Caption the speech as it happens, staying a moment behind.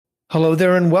Hello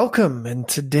there and welcome. And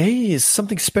today is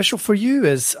something special for you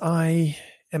as I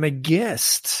am a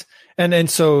guest. And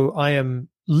so I am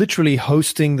literally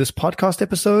hosting this podcast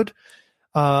episode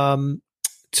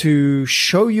to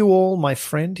show you all my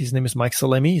friend. His name is Mike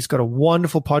Salemi. He's got a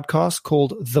wonderful podcast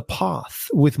called The Path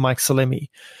with Mike Salemi.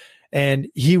 And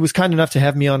he was kind enough to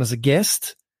have me on as a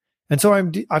guest. And so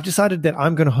I've decided that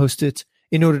I'm going to host it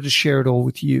in order to share it all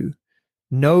with you.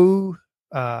 No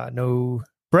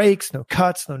breaks, no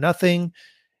cuts, no nothing.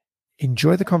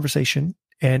 Enjoy the conversation.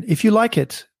 And if you like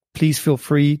it, please feel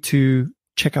free to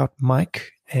check out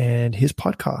Mike and his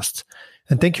podcast.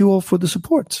 And thank you all for the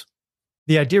support.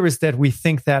 The idea is that we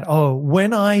think that,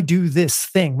 when I do this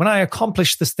thing, when I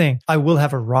accomplish this thing, I will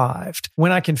have arrived.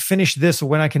 When I can finish this or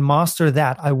when I can master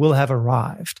that, I will have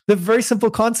arrived. The very simple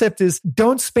concept is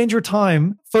don't spend your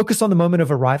time focused on the moment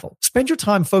of arrival. Spend your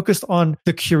time focused on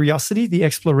the curiosity, the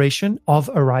exploration of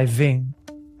arriving.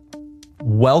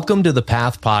 Welcome to the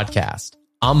Path Podcast.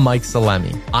 I'm Mike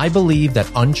Salemi. I believe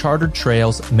that uncharted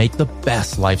trails make the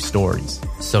best life stories.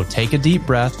 So take a deep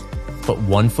breath, put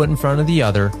one foot in front of the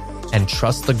other, and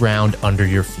trust the ground under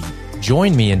your feet.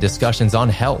 Join me in discussions on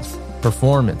health,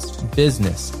 performance,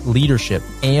 business, leadership,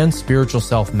 and spiritual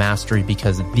self-mastery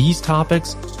because these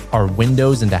topics are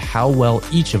windows into how well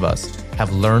each of us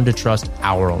have learned to trust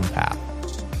our own path.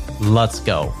 Let's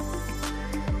go.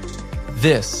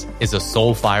 This is a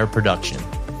Soulfire production.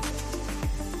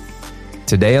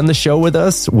 Today on the show with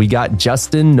us, we got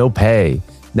Justin Nope.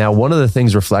 Now, one of the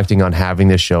things reflecting on having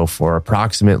this show for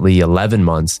approximately 11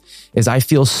 months is I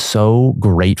feel so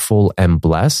grateful and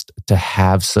blessed to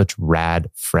have such rad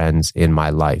friends in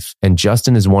my life. And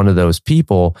Justin is one of those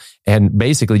people. And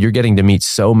basically, you're getting to meet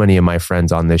so many of my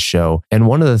friends on this show. And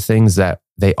one of the things that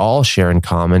they all share in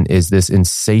common is this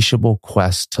insatiable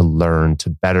quest to learn, to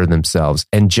better themselves.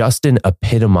 And Justin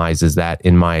epitomizes that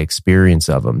in my experience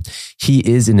of him. He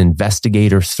is an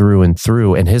investigator through and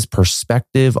through, and his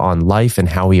perspective on life and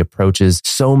how he approaches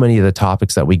so many of the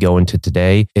topics that we go into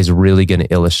today is really going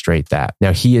to illustrate that.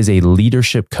 Now, he is a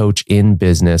leadership coach in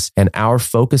business, and our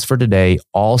focus for today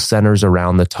all centers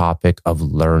around the topic of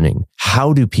learning.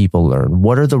 How do people learn?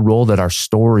 What are the role that our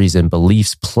stories and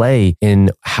beliefs play in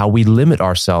how we limit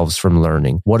ourselves from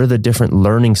learning? What are the different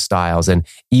learning styles and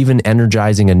even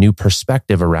energizing a new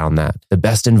perspective around that? The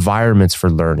best environments for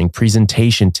learning,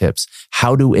 presentation tips,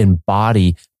 how to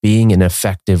embody being an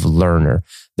effective learner.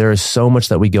 There is so much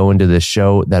that we go into this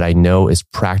show that I know is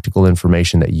practical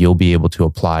information that you'll be able to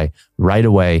apply right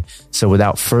away. So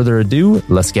without further ado,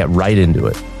 let's get right into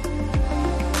it.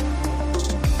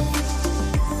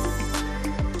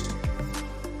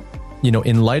 You know,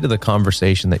 in light of the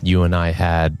conversation that you and I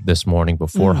had this morning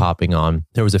before hopping on,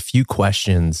 there was a few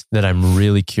questions that I'm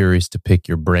really curious to pick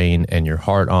your brain and your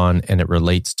heart on, and it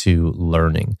relates to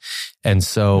learning. And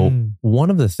so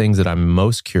one of the things that I'm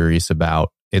most curious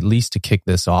about, at least to kick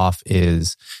this off,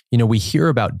 is, you know, we hear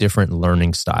about different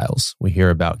learning styles. We hear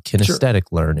about kinesthetic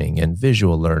learning and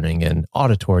visual learning and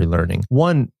auditory learning.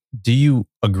 One, do you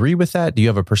agree with that? Do you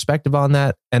have a perspective on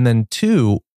that? And then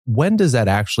two, when does that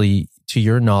actually, to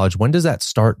your knowledge, when does that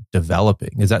start developing?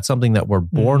 Is that something that we're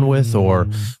born with, or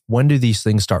when do these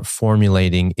things start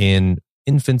formulating in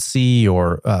infancy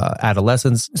or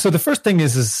adolescence? So the first thing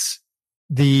is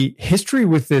the history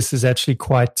with this is actually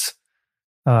quite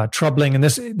troubling. And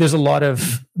there's a lot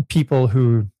of people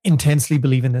who intensely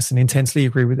believe in this and intensely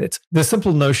agree with it. The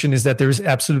simple notion is that there is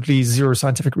absolutely zero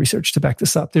scientific research to back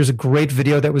this up. There's a great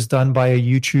video that was done by a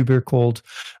YouTuber called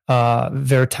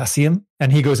Veritasium,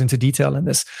 and he goes into detail in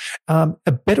this.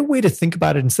 A better way to think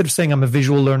about it, instead of saying I'm a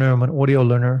visual learner, I'm an audio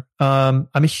learner, I'm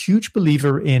a huge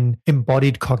believer in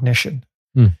embodied cognition.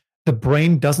 The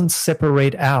brain doesn't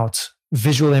separate out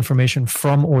visual information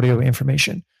from audio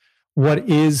information. What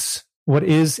is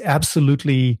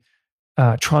absolutely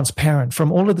transparent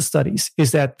from all of the studies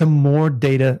is that the more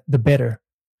data, the better.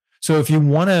 So if you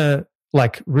want to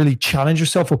really challenge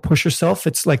yourself or push yourself,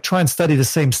 it's like try and study the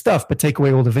same stuff, but take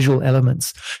away all the visual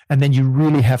elements. And then you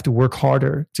really have to work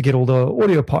harder to get all the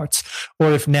audio parts.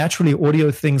 Or if naturally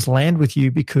audio things land with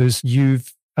you because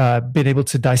you've been able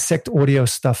to dissect audio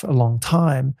stuff a long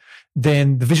time,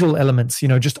 then the visual elements,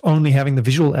 just only having the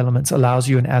visual elements allows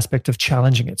you an aspect of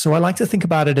challenging it. So I like to think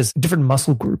about it as different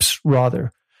muscle groups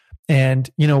rather. And,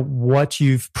 what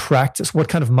you've practiced, what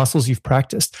kind of muscles you've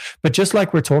practiced. But just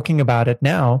like we're talking about it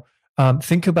now,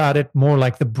 think about it more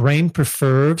like the brain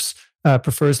prefers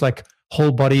like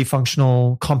whole body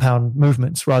functional compound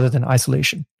movements rather than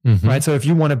isolation, right? So if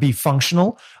you want to be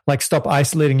functional, like stop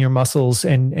isolating your muscles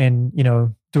and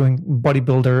doing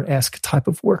bodybuilder-esque type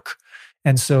of work.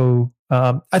 And so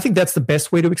I think that's the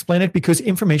best way to explain it, because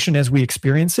information as we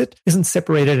experience it isn't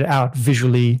separated out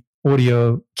visually,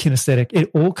 audio, kinesthetic.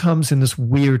 It all comes in this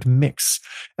weird mix.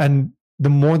 And the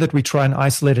more that we try and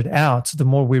isolate it out, the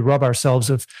more we rob ourselves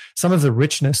of some of the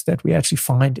richness that we actually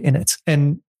find in it.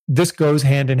 And this goes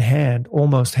hand in hand,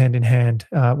 almost hand in hand,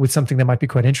 with something that might be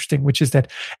quite interesting, which is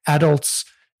that adults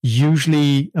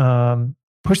usually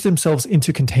push themselves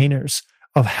into containers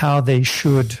of how they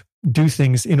should do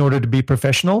things in order to be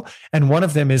professional. And one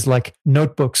of them is like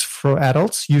notebooks for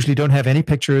adults usually don't have any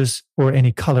pictures or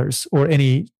any colors or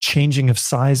any changing of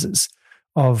sizes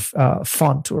of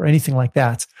font or anything like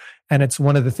that. And it's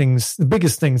one of the things, the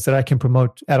biggest things that I can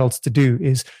promote adults to do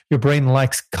is your brain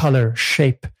likes color,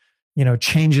 shape,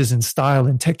 changes in style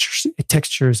and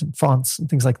textures and fonts and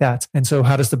things like that. And so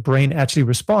how does the brain actually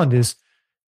respond is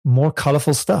more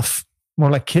colorful stuff,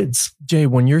 more like kids. Jay,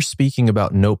 when you're speaking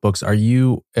about notebooks, are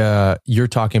you're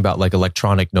talking about like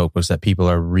electronic notebooks that people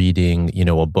are reading,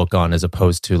 a book on, as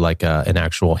opposed to like an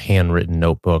actual handwritten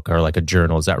notebook or like a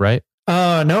journal? Is that right?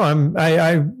 No,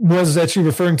 I was actually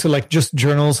referring to like just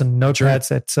journals and notepads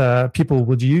that people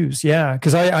would use. Yeah,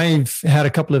 because I've had a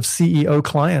couple of CEO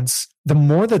clients. The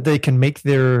more that they can make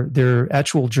their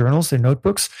actual journals, their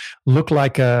notebooks, look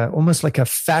like almost like a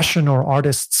fashion or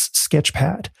artist's sketch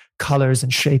pad, colors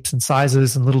and shapes and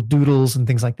sizes and little doodles and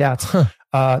things like that.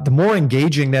 The more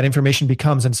engaging that information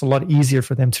becomes, and it's a lot easier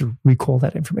for them to recall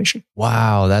that information.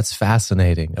 Wow, that's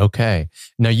fascinating. Okay.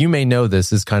 Now, you may know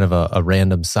this is kind of a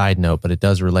random side note, but it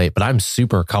does relate. But I'm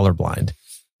super colorblind.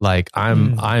 Like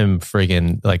I'm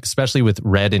friggin' like, especially with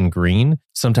red and green,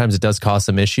 sometimes it does cause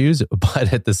some issues,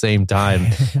 but at the same time,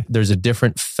 there's a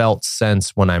different felt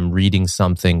sense when I'm reading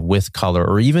something with color,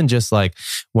 or even just like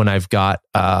when I've got,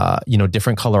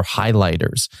 different color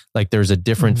highlighters, like there's a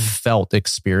different felt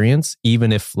experience,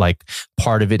 even if like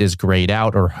part of it is grayed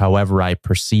out or however I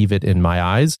perceive it in my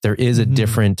eyes, there is a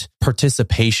different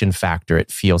participation factor.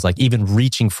 It feels like even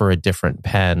reaching for a different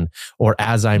pen, or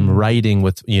as I'm writing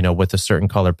with a certain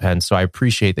color pen. So I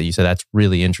appreciate that you said that's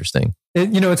really interesting.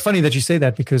 It's funny that you say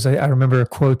that, because I remember a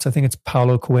quote, I think it's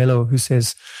Paulo Coelho, who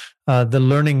says, the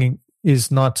learning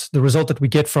is not the result that we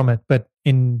get from it, but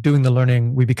in doing the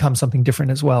learning, we become something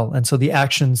different as well. And so the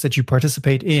actions that you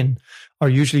participate in are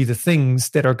usually the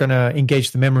things that are going to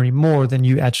engage the memory more than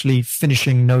you actually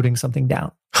finishing noting something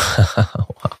down.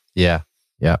 Yeah.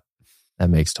 That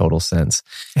makes total sense.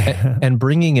 And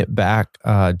bringing it back,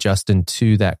 Justin,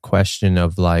 to that question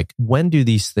of like, when do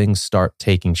these things start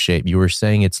taking shape? You were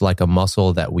saying it's like a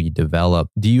muscle that we develop.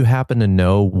 Do you happen to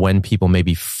know when people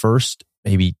first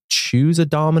choose a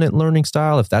dominant learning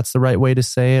style, if that's the right way to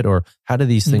say it, or how do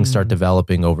these things start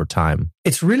developing over time?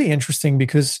 It's really interesting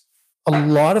because a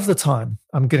lot of the time,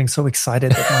 I'm getting so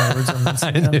excited that my words are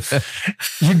missing.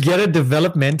 You get a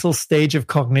developmental stage of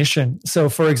cognition. So,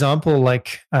 for example,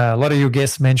 like a lot of your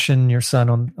guests mention your son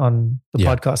on the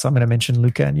podcast. I'm going to mention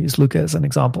Luca and use Luca as an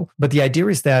example. But the idea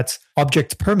is that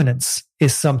object permanence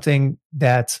is something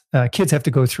that kids have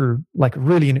to go through like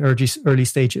really in early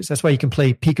stages. That's why you can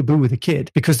play peekaboo with a kid,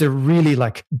 because they're really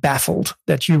like baffled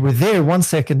that you were there 1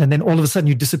 second and then all of a sudden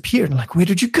you disappeared. And like, where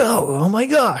did you go? Oh my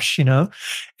gosh,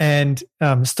 and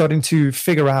starting to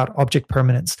figure out object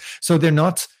permanence. So they're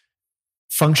not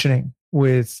functioning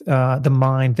with the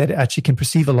mind that actually can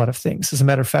perceive a lot of things. As a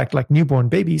matter of fact, like newborn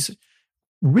babies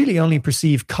really only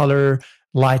perceive color,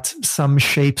 light, some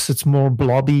shapes. It's more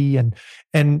blobby, and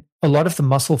a lot of the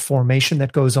muscle formation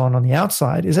that goes on the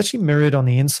outside is actually mirrored on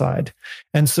the inside.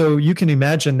 And so you can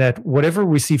imagine that whatever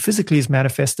we see physically is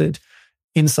manifested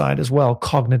inside as well,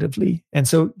 cognitively. And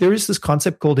so there is this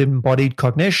concept called embodied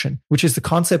cognition, which is the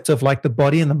concept of like the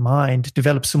body and the mind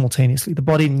develop simultaneously. The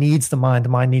body needs the mind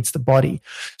needs the body.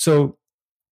 So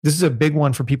this is a big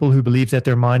one for people who believe that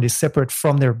their mind is separate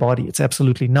from their body. It's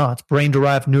absolutely not.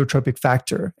 Brain-derived neurotropic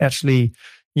factor actually,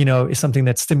 is something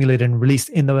that's stimulated and released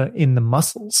in the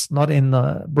muscles, not in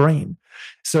the brain.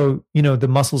 So, the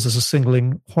muscles as a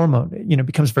signaling hormone,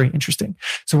 becomes very interesting.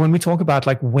 So when we talk about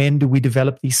like, when do we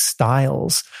develop these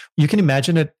styles, you can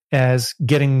imagine it as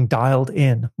getting dialed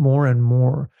in more and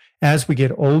more as we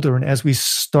get older and as we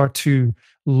start to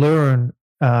learn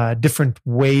different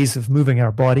ways of moving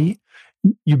our body.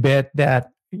 You bet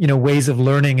that, ways of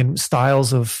learning and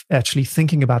styles of actually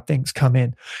thinking about things come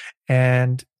in.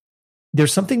 And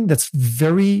there's something that's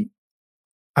very,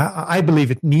 I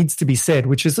believe it needs to be said,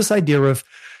 which is this idea of,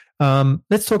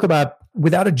 let's talk about,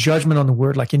 without a judgment on the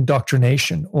word, like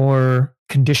indoctrination or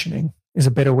conditioning is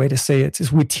a better way to say it, is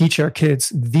we teach our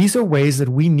kids, these are ways that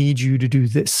we need you to do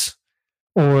this.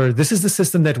 or this is the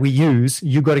system that we use.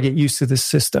 You got to get used to this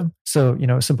system. So,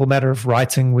 a simple matter of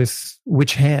writing with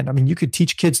which hand. I mean, you could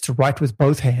teach kids to write with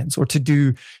both hands or to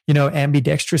do,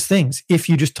 ambidextrous things if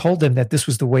you just told them that this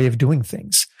was the way of doing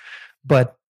things.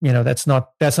 But, that's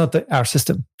not our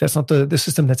system. That's not the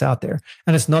system that's out there.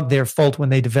 And it's not their fault when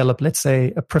they develop, let's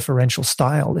say, a preferential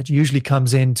style that usually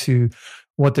comes into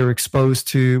what they're exposed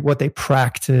to, what they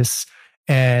practice.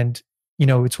 And,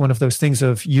 it's one of those things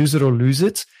of use it or lose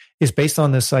it is based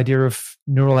on this idea of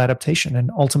neural adaptation. And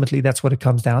ultimately, that's what it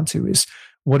comes down to is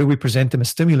what do we present them as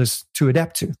stimulus to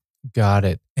adapt to? Got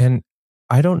it. And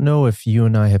I don't know if you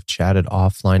and I have chatted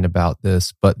offline about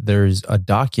this, but there's a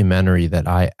documentary that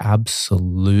I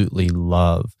absolutely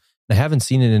love. I haven't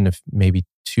seen it in maybe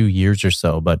 2 years or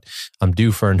so, but I'm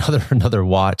due for another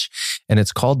watch. And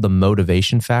it's called The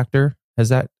Motivation Factor.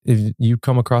 Have you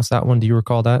come across that one? Do you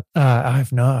recall that? I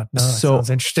have not. No, so sounds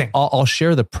interesting. I'll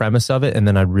share the premise of it, and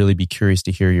then I'd really be curious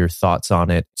to hear your thoughts on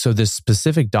it. So this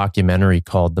specific documentary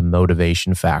called The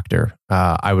Motivation Factor,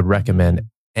 I would recommend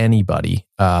anybody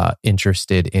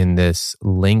interested in this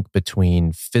link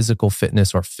between physical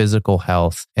fitness or physical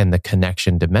health and the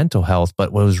connection to mental health.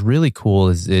 But what was really cool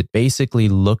is it basically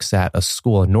looks at a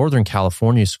school, a Northern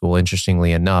California school,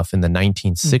 interestingly enough, in the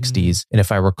 1960s. And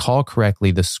if I recall correctly,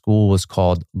 the school was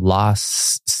called La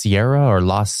Sierra,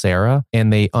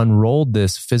 and they unrolled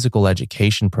this physical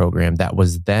education program that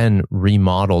was then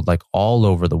remodeled like all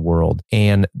over the world.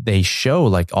 And they show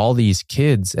like all these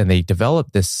kids, and they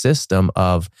developed this system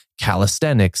of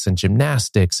calisthenics and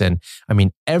gymnastics. And I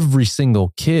mean, every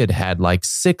single kid had like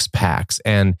 6 packs,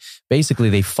 and basically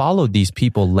they followed these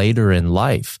people later in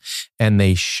life, and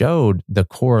they showed the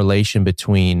correlation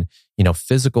between,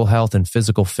 physical health and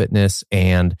physical fitness,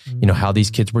 and, how these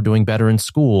kids were doing better in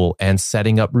school and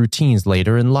setting up routines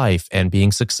later in life and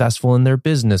being successful in their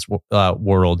business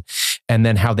world. And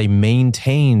then how they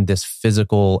maintained this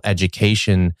physical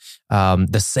education,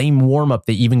 the same warm up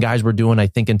that even guys were doing, I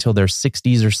think, until their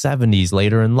 60s or 70s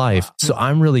later in life. Wow. So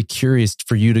I'm really curious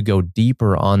for you to go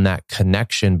deeper on that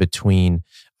connection between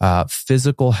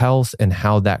physical health and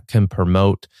how that can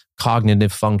promote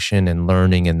cognitive function and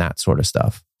learning and that sort of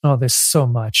stuff. Oh, there's so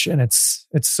much, and it's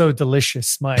so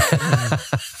delicious, Mike.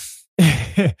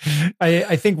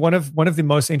 I think one of the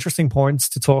most interesting points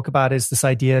to talk about is this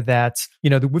idea that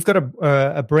we've got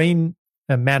a brain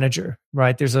manager,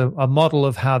 right? There's a model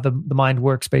of how the mind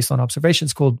works based on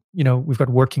observations called we've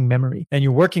got working memory, and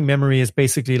your working memory is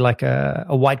basically like a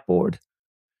whiteboard,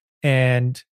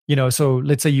 and so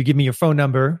let's say you give me your phone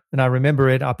number and I remember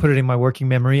it. I put it in my working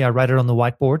memory. I write it on the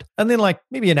whiteboard. And then like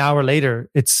maybe an hour later,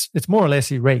 it's more or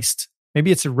less erased.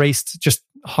 Maybe it's erased just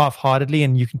half-heartedly,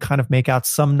 and you can kind of make out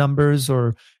some numbers,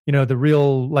 or, the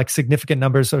real like significant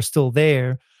numbers are still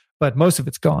there, but most of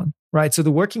it's gone, right? So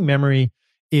the working memory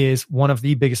is one of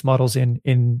the biggest models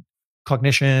in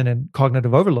cognition and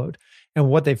cognitive overload. And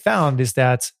what they found is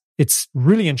that it's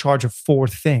really in charge of 4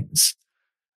 things,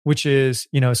 which is,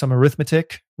 some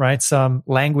arithmetic, right? Some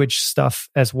language stuff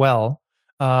as well.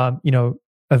 A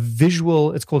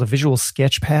visual, it's called a visual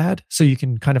sketch pad. So you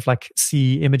can kind of like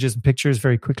see images and pictures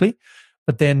very quickly.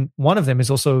 But then one of them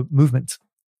is also movement.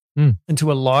 And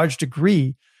to a large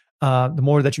degree, the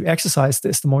more that you exercise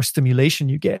this, the more stimulation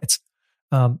you get.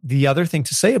 The other thing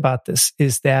to say about this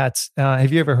is that,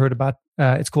 have you ever heard about,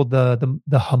 it's called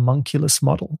the homunculus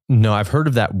model? No, I've heard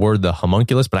of that word, the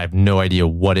homunculus, but I have no idea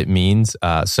what it means.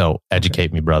 So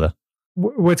educate me, brother.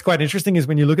 What's quite interesting is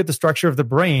when you look at the structure of the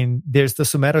brain, there's the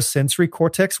somatosensory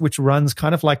cortex, which runs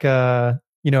kind of like a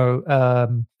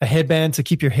headband to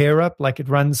keep your hair up. Like it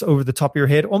runs over the top of your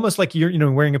head, almost like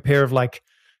you're, wearing a pair of like,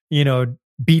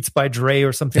 Beats by Dre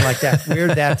or something like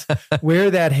that. Where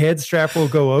that head strap will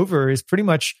go over is pretty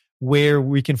much where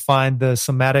we can find the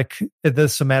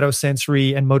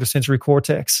somatosensory and motosensory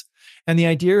cortex. And the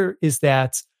idea is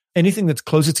that anything that's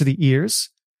closer to the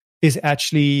ears is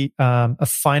actually a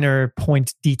finer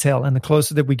point detail. And the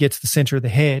closer that we get to the center of the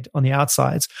head on the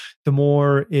outsides, the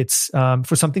more it's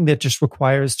for something that just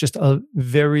requires just a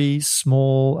very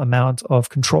small amount of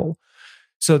control.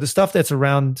 So the stuff that's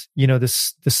around, the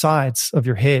sides of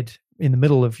your head, in the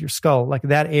middle of your skull, like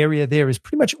that area there is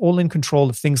pretty much all in control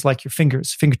of things like your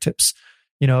fingertips,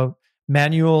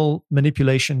 manual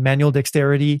manipulation, manual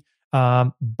dexterity.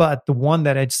 But the one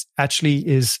that actually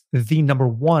is the number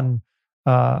one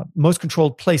most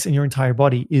controlled place in your entire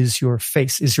body is your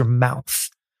face, is your mouth.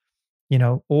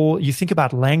 Or you think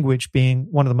about language being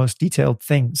one of the most detailed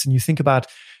things, and you think about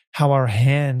how our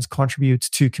hands contribute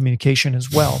to communication as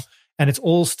well. And it's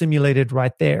all stimulated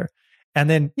right there. And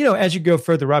then, as you go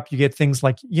further up, you get things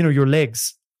like, your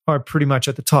legs are pretty much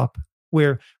at the top.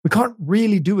 where we can't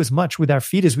really do as much with our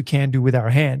feet as we can do with our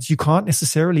hands. You can't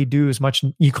necessarily do as much.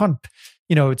 You can't,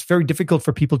 it's very difficult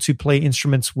for people to play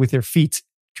instruments with their feet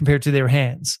compared to their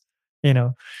hands,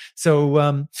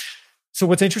 So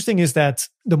what's interesting is that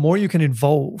the more you can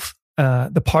involve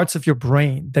the parts of your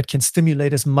brain that can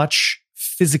stimulate as much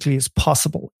physically as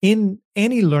possible in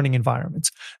any learning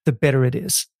environment, the better it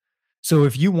is. So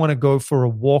if you want to go for a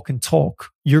walk and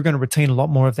talk, you're going to retain a lot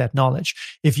more of that knowledge.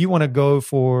 If you want to go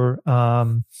for,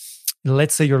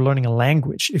 let's say you're learning a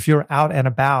language, if you're out and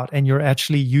about and you're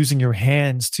actually using your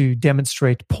hands to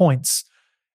demonstrate points,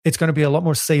 it's going to be a lot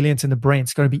more salient in the brain.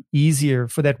 It's going to be easier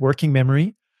for that working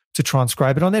memory to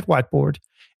transcribe it on that whiteboard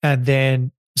and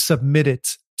then submit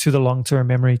it to the long-term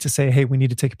memory to say, hey, we need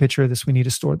to take a picture of this. We need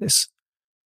to store this.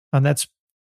 And that's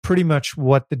pretty much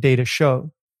what the data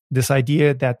show. This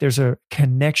idea that there's a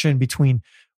connection between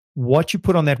what you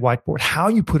put on that whiteboard, how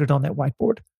you put it on that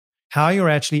whiteboard, how you're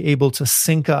actually able to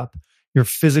sync up your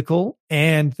physical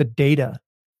and the data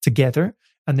together.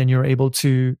 And then you're able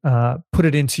to put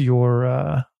it into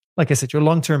your, like I said, your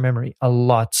long-term memory a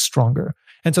lot stronger.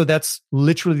 And so that's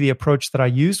literally the approach that I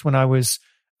used when I was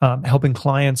helping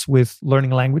clients with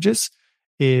learning languages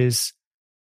is,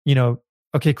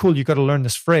 okay, cool, you got to learn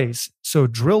this phrase. So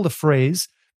drill the phrase,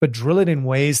 but drill it in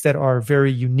ways that are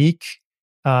very unique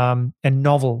and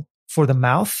novel for the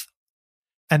mouth.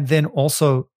 And then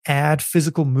also add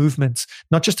physical movements,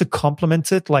 not just to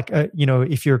complement it. Like,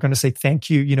 if you're going to say thank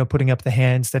you, putting up the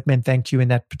hands that meant thank you in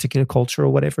that particular culture or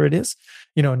whatever it is,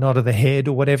 nod of the head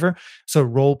or whatever. So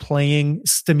role playing,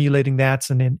 stimulating that.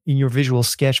 And in your visual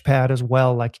sketch pad as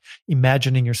well, like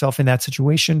imagining yourself in that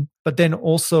situation. But then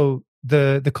also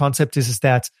the concept is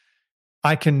that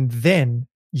I can then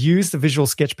use the visual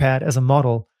sketchpad as a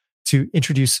model to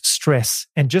introduce stress.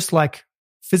 And just like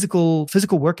physical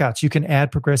workouts, you can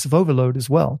add progressive overload as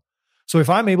well. So if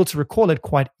I'm able to recall it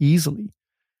quite easily,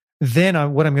 then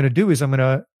what I'm going to do is I'm going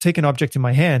to take an object in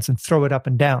my hands and throw it up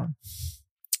and down,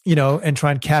 and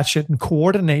try and catch it and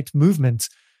coordinate movements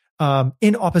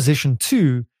in opposition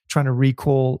to trying to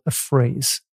recall a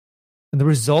phrase. And the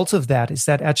result of that is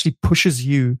that actually pushes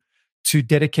you to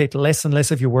dedicate less and less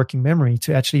of your working memory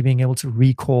to actually being able to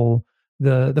recall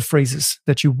the phrases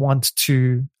that you want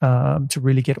to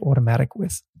really get automatic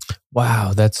with.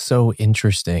 Wow, that's so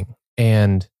interesting.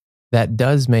 And that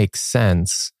does make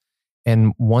sense.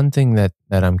 And one thing that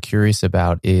I'm curious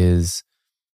about is,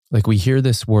 like, we hear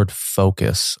this word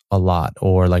focus a lot,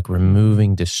 or like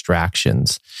removing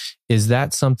distractions. Is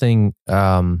that something,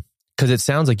 because it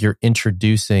sounds like you're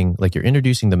introducing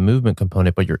the movement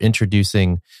component, but you're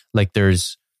introducing, like,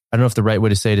 I don't know if the right way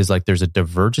to say it is like there's a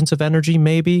divergence of energy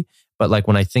maybe, but like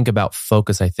when I think about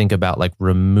focus, I think about like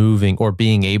removing or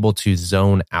being able to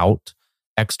zone out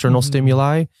external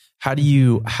stimuli. How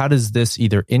does this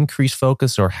either increase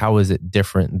focus, or how is it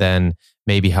different than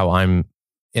maybe how I'm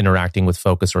interacting with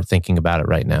focus or thinking about it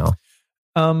right now?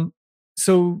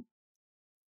 So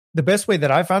the best way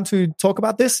that I found to talk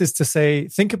about this is to say,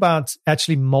 think about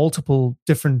actually multiple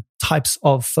different types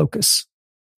of focus.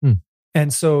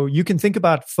 And so you can think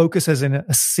about focus as in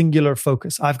a singular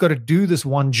focus. I've got to do this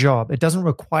one job. It doesn't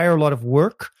require a lot of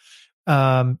work,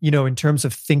 in terms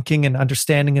of thinking and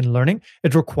understanding and learning.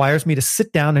 It requires me to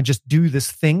sit down and just do this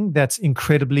thing that's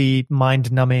incredibly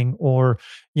mind-numbing or,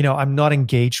 I'm not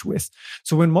engaged with.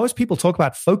 So when most people talk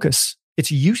about focus,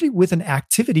 it's usually with an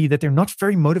activity that they're not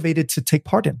very motivated to take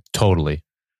part in. Totally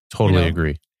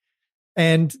agree.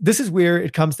 And this is where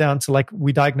it comes down to, like,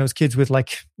 we diagnose kids with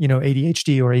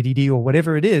ADHD or ADD or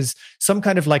whatever it is, some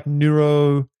kind of like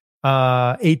neuro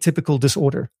atypical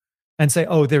disorder, and say,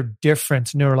 oh, they're different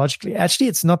neurologically. Actually,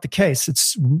 it's not the case.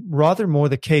 It's rather more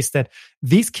the case that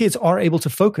these kids are able to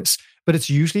focus, but it's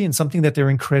usually in something that they're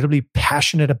incredibly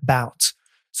passionate about.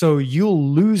 So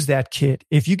you'll lose that kid.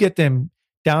 If you get them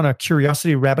down a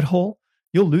curiosity rabbit hole,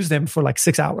 you'll lose them for like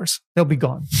 6 hours. They'll be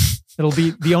gone. It'll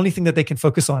be the only thing that they can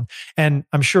focus on. And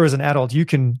I'm sure as an adult, you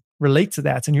can relate to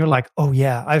that. And you're like, oh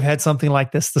yeah, I've had something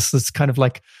like this. This is kind of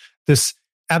like this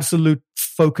absolute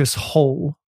focus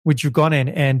hole which you've gone in,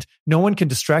 and no one can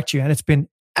distract you. And it's been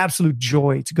absolute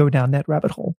joy to go down that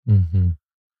rabbit hole.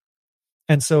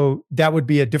 And so that would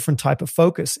be a different type of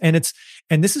focus. And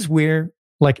this is where,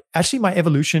 like, actually my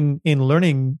evolution in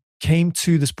learning came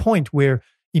to this point where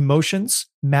emotions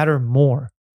matter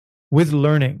more with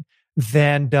learning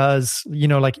than does,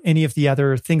 like any of the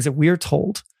other things that we're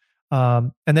told.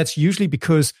 And that's usually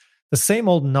because the same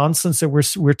old nonsense that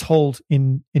we're told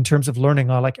in terms of learning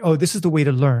are like, oh, this is the way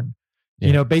to learn.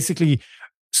 Yeah. Basically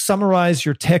summarize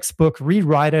your textbook,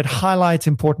 rewrite it, highlight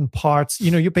important parts.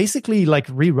 You're basically like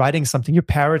rewriting something. You're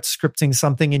parrot scripting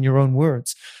something in your own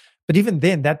words. But even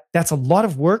then, that's a lot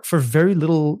of work for very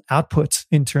little output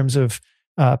in terms of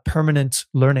permanent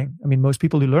learning. I mean, most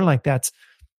people who learn like that,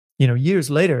 years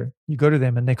later, you go to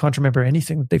them and they can't remember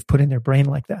anything that they've put in their brain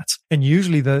like that. And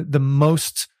usually the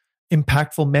most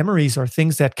impactful memories are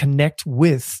things that connect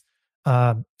with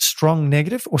strong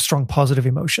negative or strong positive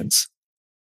emotions.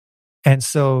 And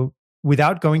so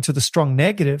without going to the strong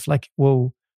negative, like,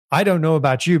 well, I don't know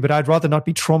about you, but I'd rather not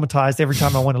be traumatized every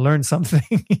time I want to learn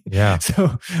something. Yeah.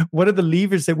 So what are the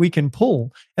levers that we can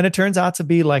pull? And it turns out to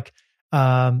be like,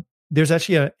 there's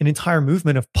actually an entire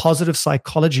movement of positive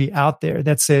psychology out there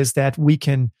that says that we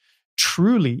can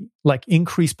truly like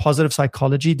increase positive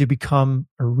psychology to become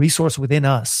a resource within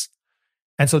us.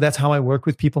 And so that's how I work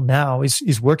with people now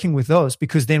is working with those,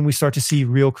 because then we start to see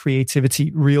real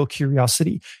creativity, real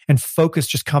curiosity, and focus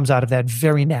just comes out of that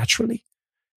very naturally.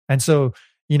 And so,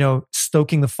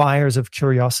 stoking the fires of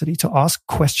curiosity to ask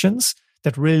questions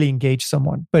that really engage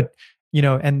someone. But,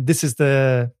 and this is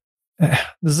a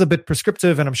bit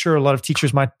prescriptive, and I'm sure a lot of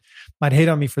teachers might hate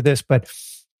on me for this, but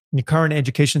the current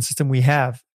education system we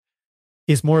have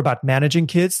is more about managing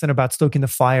kids than about stoking the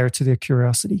fire to their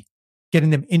curiosity. Getting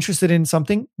them interested in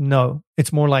something? No,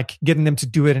 it's more like getting them to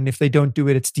do it. And if they don't do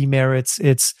it, it's demerits.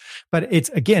 But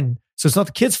it's not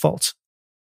the kid's fault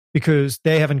because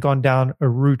they haven't gone down a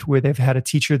route where they've had a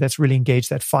teacher that's really engaged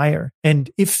that fire.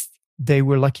 And if they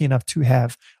were lucky enough to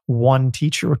have one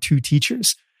teacher or two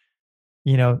teachers,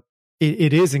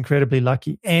 it is incredibly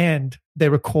lucky. And they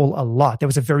recall a lot. That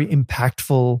was a very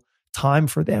impactful time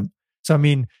for them. So, I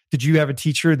mean, did you have a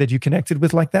teacher that you connected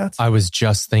with like that? I was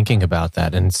just thinking about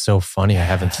that. And it's so funny. I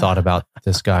haven't thought about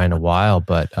this guy in a while,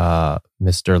 but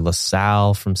Mr.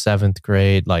 LaSalle from 7th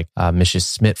grade, like Mrs.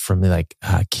 Smith from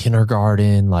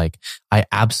kindergarten, I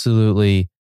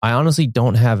honestly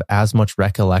don't have as much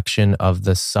recollection of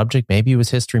the subject. Maybe it was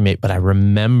history, but I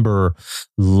remember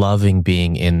loving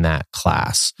being in that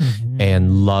class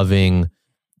and loving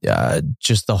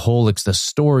just the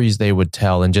stories they would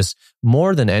tell. And just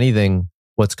more than anything,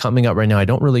 what's coming up right now, I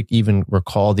don't really even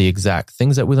recall the exact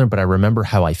things that we learned, but I remember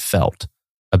how I felt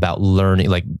about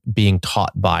learning, like being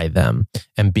taught by them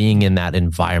and being in that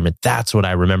environment. That's what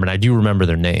I remember. And I do remember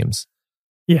their names.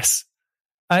 Yes.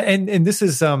 And this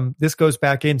is this goes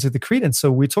back into the credence.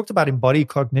 So we talked about embodied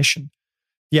cognition,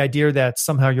 the idea that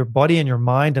somehow your body and your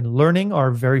mind and learning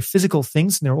are very physical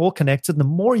things and they're all connected. The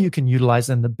more you can utilize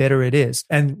them, the better it is.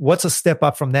 And what's a step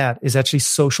up from that is actually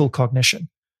social cognition.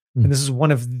 And this is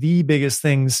one of the biggest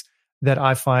things that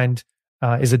I find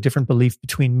is a different belief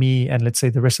between me and, let's say,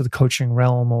 the rest of the coaching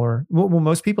realm, or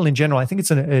most people in general. I think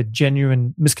it's a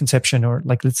genuine misconception, or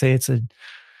like, let's say it's a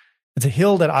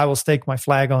hill that I will stake my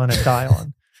flag on and die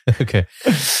on. Okay.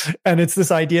 And it's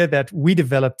this idea that we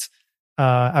developed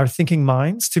our thinking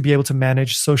minds to be able to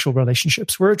manage social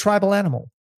relationships. We're a tribal animal,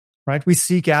 right? We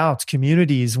seek out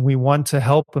communities and we want to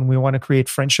help and we want to create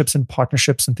friendships and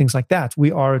partnerships and things like that.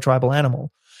 We are a tribal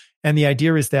animal. And the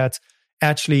idea is that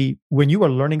actually when you are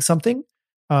learning something,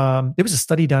 there was a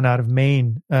study done out of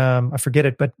Maine. I forget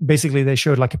it, but basically they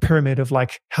showed like a pyramid of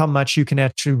like how much you can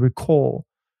actually recall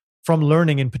from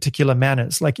learning in particular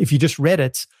manners. Like if you just read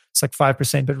it, it's like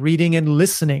 5%, but reading and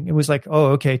listening, it was like,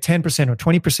 10% or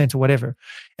 20% or whatever.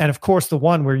 And of course, the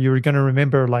one where you're going to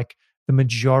remember like the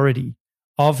majority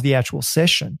of the actual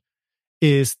session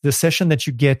is the session that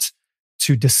you get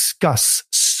to discuss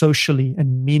socially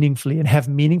and meaningfully and have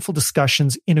meaningful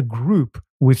discussions in a group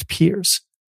with peers.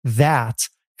 That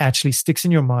actually sticks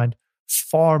in your mind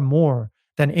far more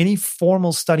than any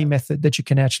formal study method that you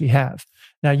can actually have.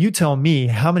 Now, you tell me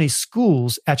how many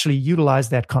schools actually utilize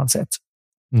that concept.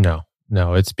 No,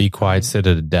 it's be quiet, sit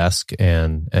at a desk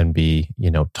and be,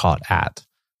 taught at.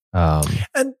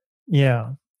 And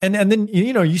then,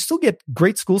 you still get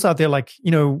great schools out there. Like,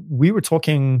 we were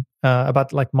talking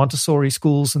about like Montessori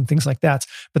schools and things like that,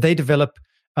 but they develop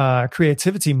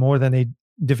creativity more than they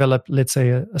develop, let's say,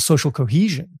 a social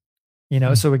cohesion,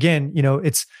 So again,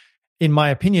 it's, in my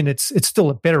opinion, it's still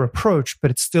a better approach,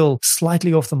 but it's still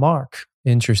slightly off the mark.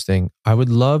 Interesting. I would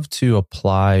love to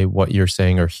apply what you're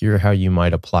saying or hear how you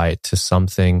might apply it to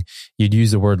something. You'd use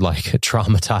the word like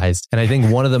traumatized. And I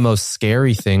think one of the most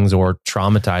scary things, or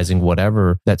traumatizing,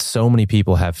 whatever, that so many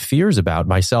people have fears about,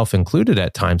 myself included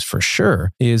at times for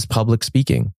sure, is public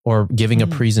speaking or giving a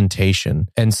presentation.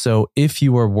 And so if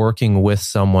you are working with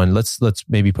someone, let's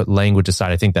maybe put language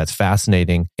aside. I think that's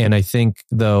fascinating. And I think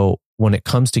though, when it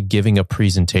comes to giving a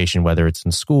presentation, whether it's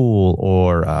in school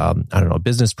or, a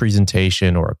business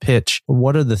presentation or a pitch,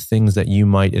 what are the things that you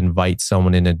might invite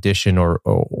someone in addition or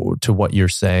to what you're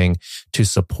saying to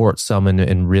support someone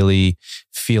in really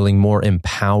feeling more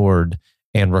empowered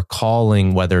and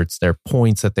recalling whether it's their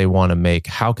points that they want to make,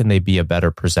 how can they be a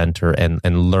better presenter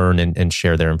and learn and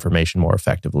share their information more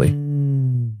effectively?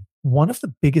 One of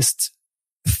the biggest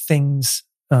things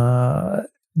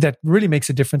that really makes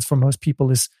a difference for most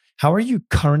people is, how are you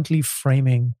currently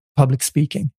framing public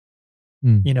speaking?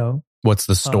 You know, what's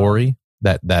the story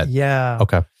yeah.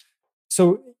 Okay.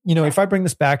 So, you know, if I bring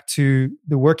this back to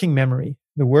the working memory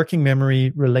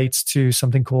relates to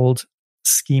something called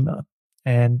schema.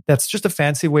 And that's just a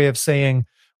fancy way of saying,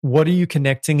 what are you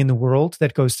connecting in the world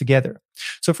that goes together?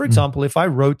 So for example, if I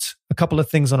wrote a couple of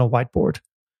things on a whiteboard,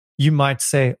 you might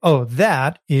say, oh,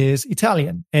 that is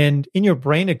Italian. And in your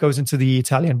brain, it goes into the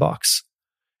Italian box.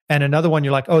 And another one,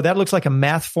 you're like, oh, that looks like a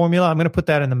math formula. I'm going to put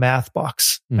that in the math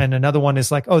box. And another one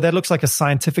is like, oh, that looks like a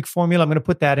scientific formula. I'm going to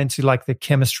put that into like the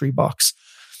chemistry box.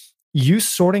 You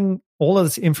sorting all of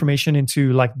this information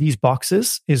into like these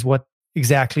boxes is what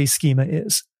exactly schema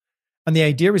is. And the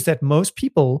idea is that most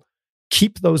people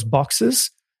keep those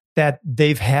boxes that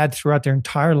they've had throughout their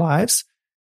entire lives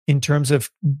in terms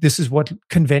of, this is what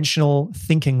conventional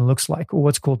thinking looks like, or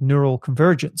what's called neural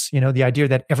convergence. You know, the idea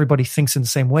that everybody thinks in the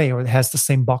same way or has the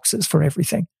same boxes for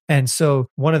everything. And so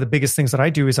one of the biggest things that I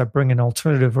do is I bring an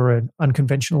alternative or an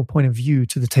unconventional point of view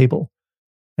to the table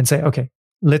and say, okay,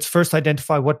 let's first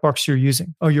identify what box you're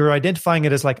using. Oh, you're identifying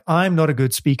it as like, I'm not a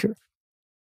good speaker.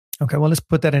 Okay, well, let's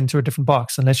put that into a different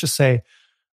box. And let's just say,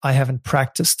 I haven't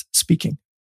practiced speaking.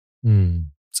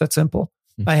 It's that simple.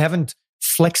 I haven't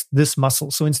flexed this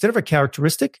muscle. So instead of a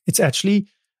characteristic, it's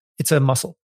a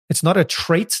muscle. It's not a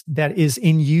trait that is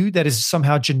in you, that is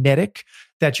somehow genetic,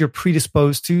 that you're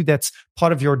predisposed to, that's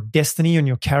part of your destiny and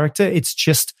your character. It's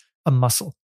just a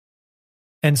muscle.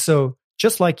 And so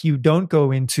just like you don't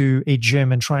go into a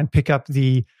gym and try and pick up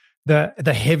the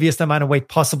heaviest amount of weight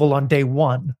possible on day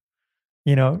one,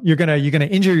 you know, you're gonna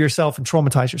injure yourself and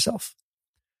traumatize yourself.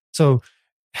 So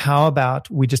how about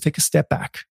we just take a step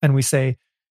back and we say,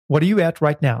 what are you at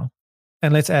right now?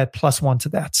 And let's add +1 to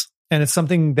that. And it's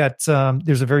something that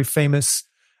there's a very famous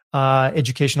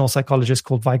educational psychologist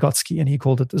called Vygotsky, and he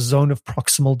called it the zone of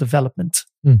proximal development.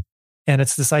 And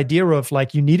it's this idea of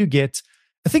like, you need to get,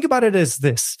 think about it as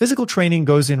this: physical training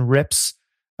goes in a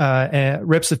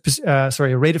rate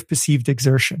of perceived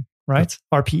exertion, right?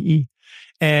 RPE.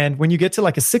 And when you get to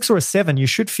like a 6 or a 7, you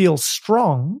should feel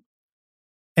strong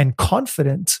and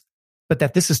confident, but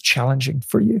that this is challenging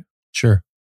for you. Sure.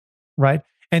 Right.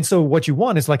 And so what you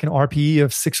want is like an RPE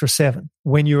of 6 or 7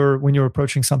 when you're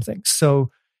approaching something.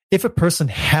 So if a person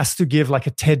has to give like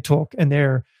a TED talk and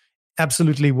they're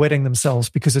absolutely wetting themselves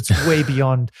because it's way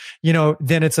beyond, you know,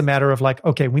 then it's a matter of like,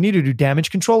 okay, we need to do damage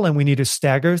control and we need to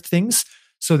stagger things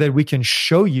so that we can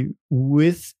show you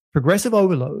with progressive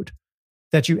overload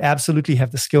that you absolutely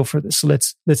have the skill for this. So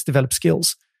let's develop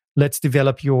skills. Let's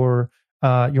develop your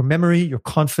memory, your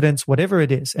confidence, whatever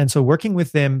it is. And so working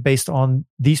with them based on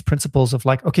these principles of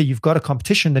like, okay, you've got a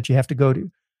competition that you have to go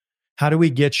to. How do we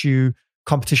get you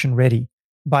competition ready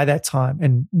by that time?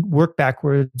 And work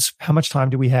backwards. How much time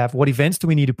do we have? What events do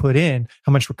we need to put in?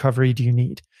 How much recovery do you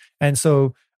need? And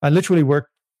so I literally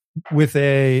worked with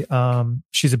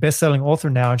she's a best-selling author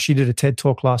now, and she did a TED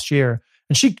talk last year.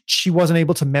 And she wasn't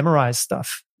able to memorize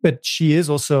stuff, but she is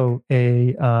also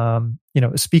a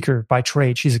speaker by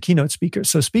trade. She's a keynote speaker.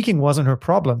 So speaking wasn't her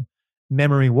problem.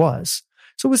 Memory was.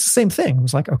 So it was the same thing. It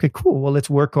was like, okay, cool. Well, let's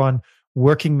work on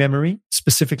working memory,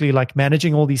 specifically like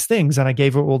managing all these things. And I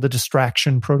gave her all the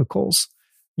distraction protocols.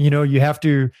 You know, you have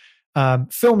to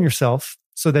film yourself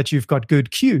so that you've got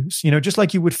good cues, you know, just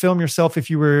like you would film yourself if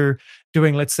you were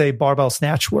doing, let's say, barbell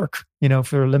snatch work, you know,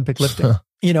 for Olympic lifting.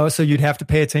 You know, so you'd have to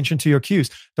pay attention to your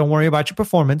cues. Don't worry about your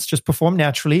performance. Just perform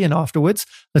naturally. And afterwards,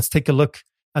 let's take a look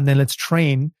and then let's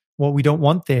train what we don't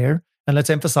want there. And let's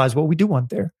emphasize what we do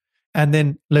want there. And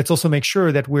then let's also make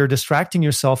sure that we're distracting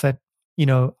yourself at, you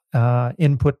know,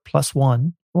 input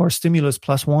 +1 or stimulus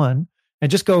 +1,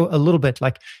 and just go a little bit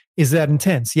like, is that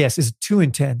intense? Yes. Is it too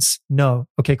intense? No.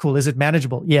 Okay, cool. Is it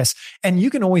manageable? Yes. And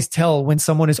you can always tell when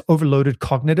someone is overloaded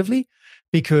cognitively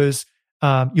because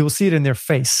you will see it in their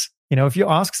face. You know, if you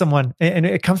ask someone, and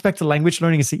it comes back to language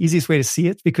learning, it's the easiest way to see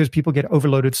it because people get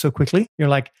overloaded so quickly. You're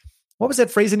like, what was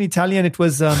that phrase in Italian? It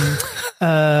was,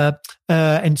 and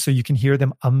so you can hear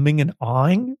them umming and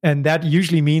ahhing. And that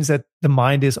usually means that the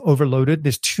mind is overloaded.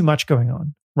 There's too much going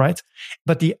on, right?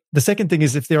 But the second thing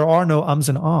is if there are no ums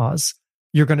and ahs,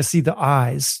 you're going to see the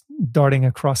eyes darting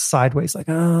across sideways, like,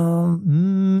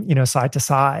 side to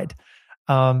side,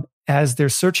 as they're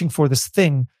searching for this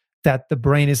thing that the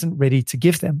brain isn't ready to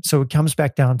give them. So it comes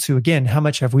back down to, again, how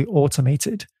much have we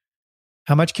automated?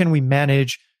 How much can we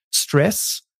manage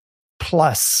stress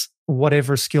plus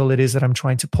whatever skill it is that I'm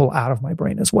trying to pull out of my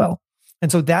brain as well?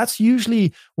 And so that's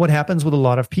usually what happens with a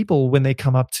lot of people when they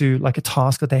come up to like a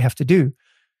task that they have to do.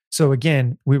 So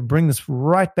again, we bring this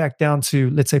right back down to,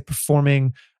 let's say,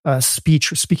 performing a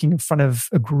speech or speaking in front of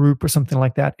a group or something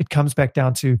like that. It comes back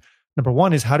down to, number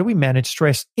one is, how do we manage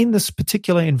stress in this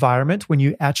particular environment when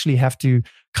you actually have to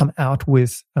come out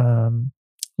with,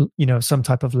 some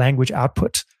type of language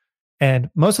output?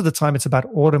 And most of the time it's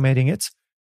about automating it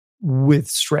with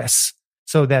stress,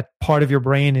 so that part of your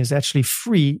brain is actually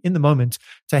free in the moment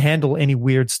to handle any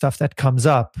weird stuff that comes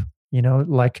up,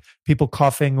 like people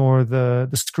coughing or the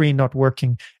screen not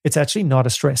working. It's actually not a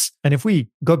stress. And if we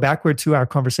go backward to our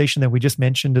conversation that we just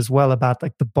mentioned as well about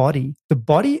like the body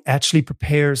actually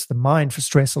prepares the mind for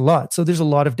stress a lot. So there's a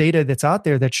lot of data that's out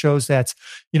there that shows that,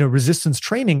 resistance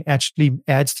training actually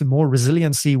adds to more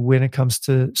resiliency when it comes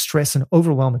to stress and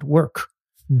overwhelm at work.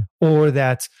 Or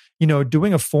that,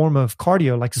 doing a form of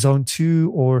cardio like zone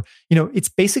 2, or, it's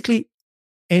basically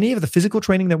any of the physical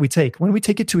training that we take. When we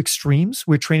take it to extremes,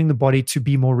 we're training the body to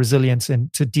be more resilient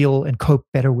and to deal and cope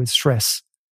better with stress,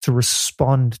 to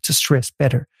respond to stress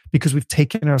better, because we've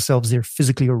taken ourselves there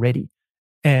physically already.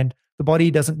 And the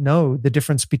body doesn't know the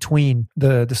difference between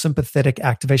the sympathetic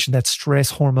activation, that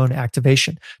stress hormone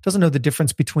activation. It doesn't know the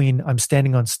difference between I'm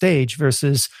standing on stage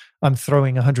versus I'm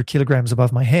throwing 100 kilograms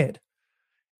above my head.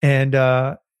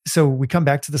 And so we come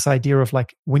back to this idea of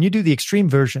like, when you do the extreme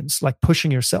versions, like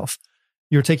pushing yourself,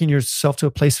 you're taking yourself to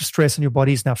a place of stress and your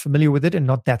body is now familiar with it and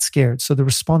not that scared. So the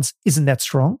response isn't that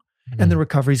strong and the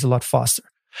recovery is a lot faster.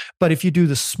 But if you do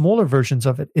the smaller versions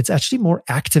of it, it's actually more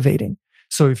activating.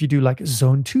 So if you do like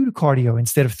zone 2 cardio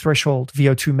instead of threshold,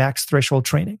 VO2 max threshold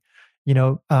training,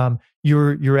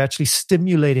 you're actually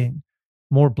stimulating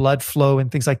more blood flow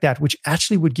and things like that, which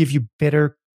actually would give you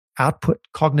better output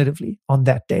cognitively on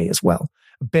that day as well,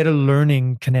 better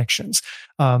learning connections.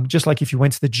 Just like if you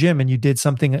went to the gym and you did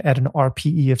something at an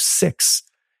RPE of 6,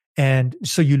 and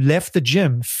so you left the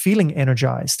gym feeling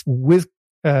energized with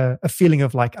a feeling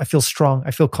of like, I feel strong,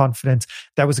 I feel confident.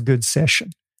 That was a good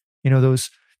session.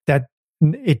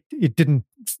 It didn't,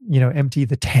 empty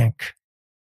the tank.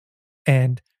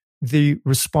 And the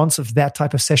response of that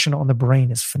type of session on the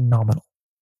brain is phenomenal.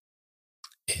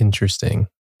 Interesting.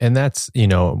 And that's,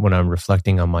 when I'm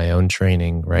reflecting on my own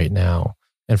training right now,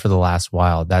 and for the last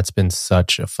while, that's been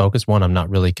such a focus. One, I'm not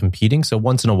really competing. So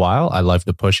once in a while, I love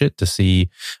to push it to see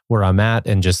where I'm at,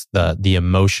 and just the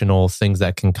emotional things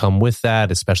that can come with that,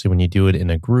 especially when you do it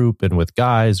in a group and with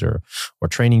guys or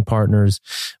training partners.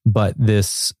 But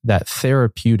that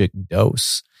therapeutic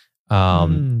dose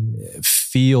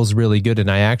feels really good. And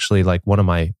I actually like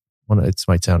it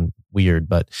might sound weird,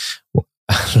 but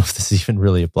I don't know if this even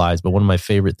really applies, but one of my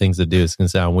favorite things to do, it's going to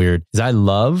sound weird, is I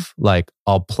love, like,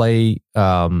 I'll play,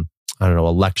 a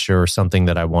lecture or something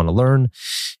that I want to learn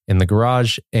in the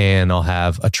garage, and I'll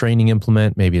have a training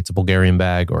implement. Maybe it's a Bulgarian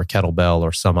bag or a kettlebell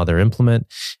or some other implement.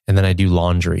 And then I do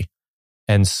laundry.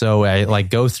 And so I like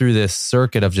go through this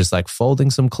circuit of just like folding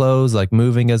some clothes, like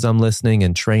moving as I'm listening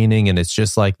and training. And it's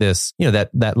just like this,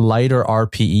 that lighter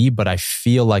RPE, but I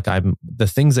feel like the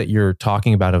things that you're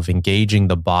talking about of engaging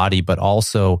the body, but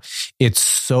also it's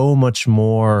so much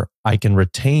more, I can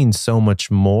retain so much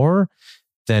more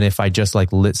than if I just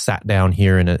like sat down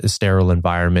here in a sterile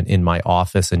environment in my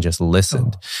office and just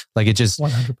listened. Like it just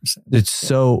 100%. It's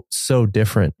so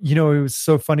different. It was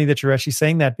so funny that you're actually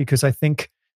saying that, because I think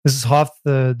this is half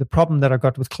the problem that I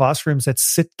got with classrooms that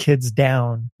sit kids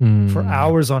down for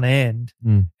hours on end.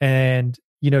 And,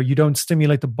 you don't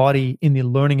stimulate the body in the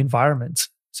learning environment.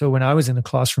 So when I was in a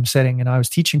classroom setting and I was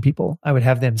teaching people, I would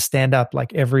have them stand up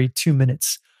like every 2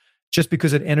 minutes, just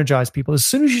because it energized people. As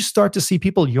soon as you start to see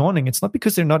people yawning, it's not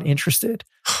because they're not interested.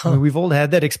 I mean, we've all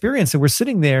had that experience, that we're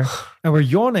sitting there and we're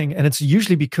yawning, and it's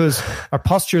usually because our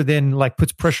posture then like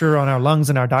puts pressure on our lungs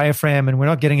and our diaphragm, and we're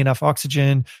not getting enough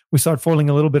oxygen. We start falling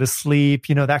a little bit asleep,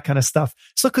 that kind of stuff.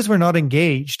 It's not because we're not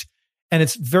engaged. And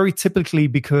it's very typically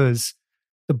because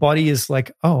the body is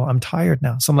like, oh, I'm tired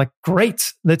now. So I'm like,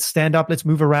 great, let's stand up. Let's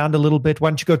move around a little bit.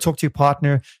 Why don't you go talk to your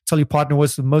partner? Tell your partner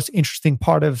what's the most interesting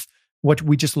part of what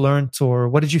we just learned, or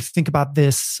what did you think about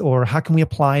this, or how can we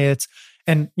apply it?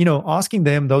 And, asking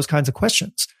them those kinds of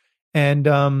questions. And,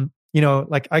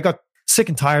 like I got sick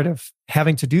and tired of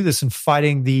having to do this and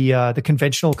fighting the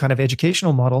conventional kind of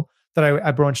educational model that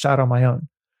I branched out on my own.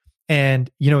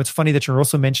 And, it's funny that you're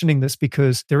also mentioning this,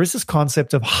 because there is this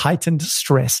concept of heightened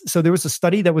stress. So there was a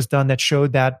study that was done that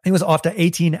showed that it was after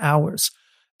 18 hours,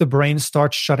 the brain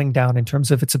starts shutting down in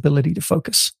terms of its ability to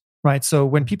focus. Right. So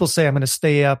when people say, I'm going to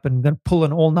stay up and then pull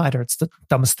an all-nighter, it's the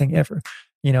dumbest thing ever.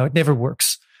 It never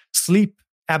works. Sleep,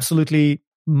 absolutely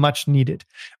much needed.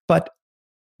 But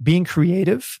being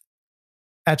creative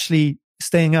actually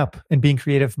staying up and being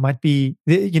creative might be,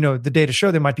 the data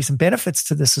show there might be some benefits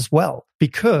to this as well,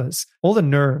 because all the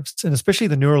nerves, and especially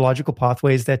the neurological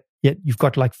pathways that yet you've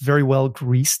got like very well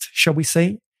greased, shall we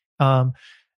say,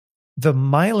 the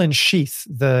myelin sheath,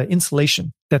 the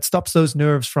insulation that stops those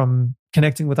nerves from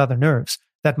connecting with other nerves,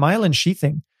 that myelin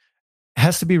sheathing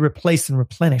has to be replaced and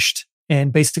replenished.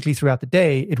 And basically throughout the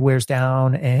day, it wears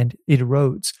down and it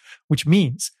erodes, which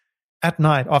means at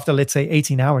night, after let's say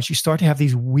 18 hours, you start to have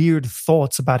these weird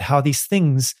thoughts about how these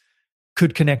things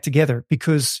could connect together,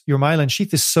 because your myelin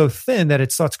sheath is so thin that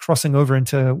it starts crossing over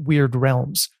into weird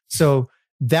realms. So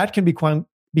that can become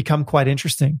quite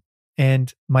interesting.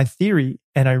 And my theory,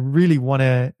 and I really want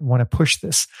to push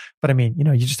this, but I mean,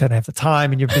 you just don't have the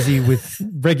time and you're busy with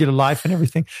regular life and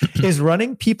everything, is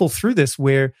running people through this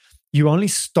where you only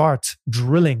start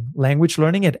drilling language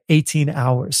learning at 18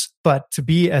 hours, but to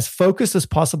be as focused as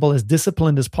possible, as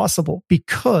disciplined as possible,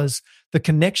 because the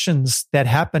connections that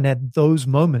happen at those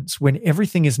moments when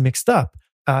everything is mixed up,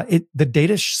 the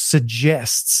data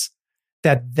suggests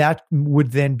that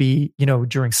would then be,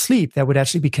 during sleep, that would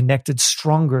actually be connected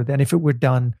stronger than if it were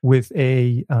done with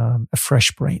a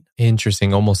fresh brain.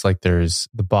 Interesting. Almost like there's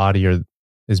the body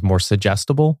is more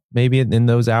suggestible maybe in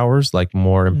those hours, like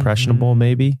more impressionable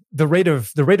maybe. The rate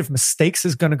of mistakes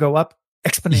is going to go up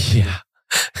exponentially.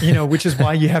 Yeah. Which is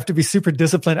why you have to be super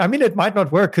disciplined. I mean, it might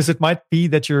not work because it might be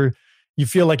that you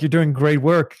feel like you're doing great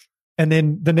work, and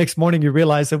then the next morning you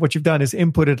realize that what you've done is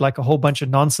inputted like a whole bunch of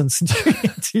nonsense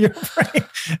into your brain.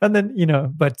 And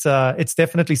then, but it's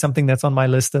definitely something that's on my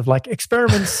list of like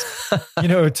experiments,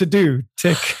 to do.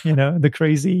 Tick, the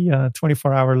crazy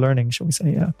 24-hour learning, shall we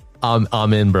say? Yeah.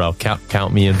 I'm in, bro.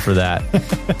 Count me in for that.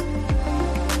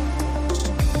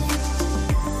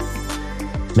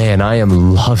 Man, I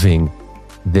am loving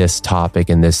this topic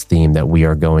and this theme that we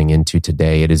are going into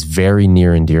today. It is very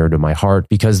near and dear to my heart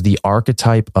because the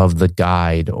archetype of the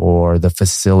guide or the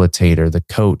facilitator, the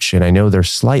coach, and I know they're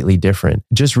slightly different,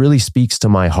 just really speaks to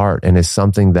my heart and is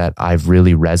something that I've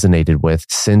really resonated with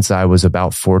since I was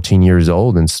about 14 years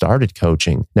old and started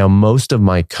coaching. Now, most of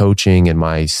my coaching and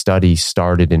my study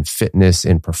started in fitness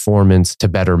and performance to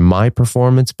better my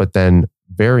performance, but then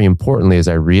very importantly, as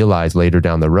I realized later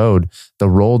down the road, the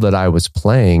role that I was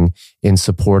playing in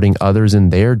supporting others in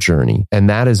their journey. And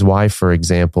that is why, for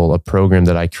example, a program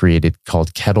that I created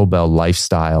called Kettlebell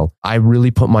Lifestyle, I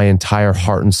really put my entire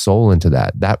heart and soul into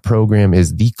that. That program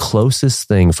is the closest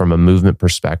thing from a movement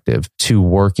perspective to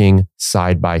working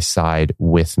side by side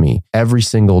with me. Every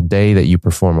single day that you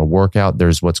perform a workout,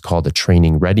 there's what's called a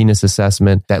training readiness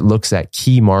assessment that looks at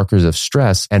key markers of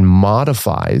stress and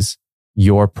modifies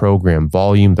your program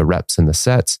volume, the reps and the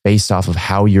sets based off of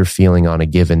how you're feeling on a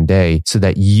given day so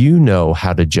that you know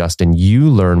how to adjust and you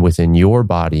learn within your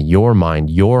body, your mind,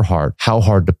 your heart, how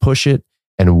hard to push it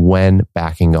and when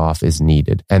backing off is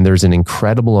needed. And there's an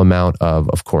incredible amount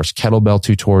of course, kettlebell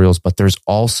tutorials, but there's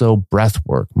also breath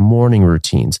work, morning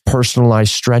routines,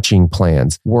 personalized stretching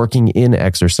plans, working in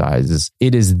exercises.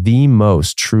 It is the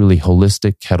most truly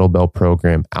holistic kettlebell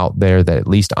program out there that at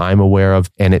least I'm aware of.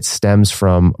 And it stems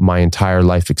from my entire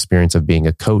life experience of being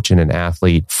a coach and an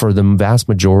athlete for the vast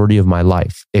majority of my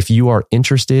life. If you are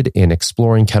interested in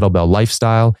exploring kettlebell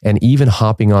lifestyle and even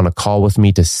hopping on a call with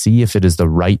me to see if it is the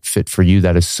right fit for you,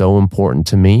 that is so important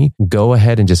to me, go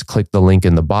ahead and just click the link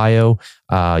in the bio.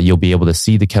 You'll be able to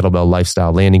see the Kettlebell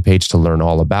Lifestyle landing page to learn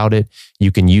all about it.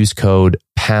 You can use code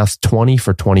PATH20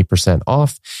 for 20%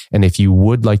 off. And if you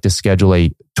would like to schedule a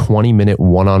 20-minute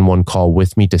one-on-one call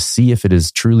with me to see if it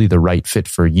is truly the right fit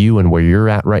for you and where you're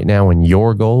at right now and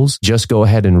your goals, just go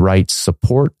ahead and write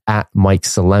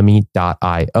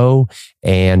support@mikesalemi.io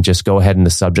and just go ahead in the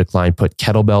subject line, put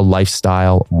Kettlebell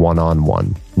Lifestyle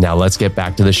one-on-one. Now let's get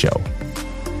back to the show.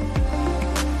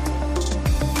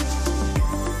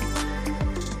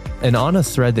 And on a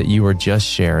thread that you were just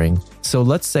sharing, so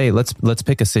let's say, let's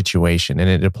pick a situation, and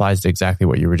it applies to exactly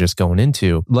what you were just going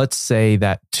into. Let's say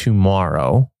that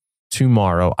tomorrow,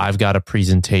 I've got a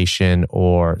presentation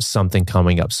or something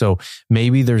coming up. So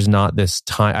maybe there's not this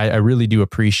time. I really do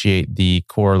appreciate the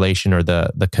correlation or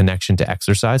the connection to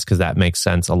exercise, because that makes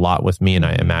sense a lot with me, and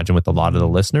I imagine with a lot of the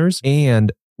listeners.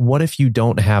 And what if you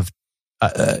don't have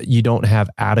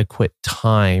adequate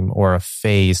time or a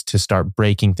phase to start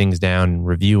breaking things down and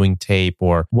reviewing tape?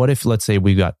 Or what if, let's say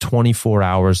we've got 24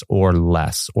 hours or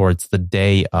less, or it's the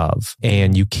day of,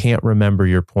 and you can't remember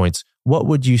your points? What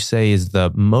would you say is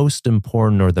the most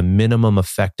important or the minimum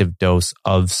effective dose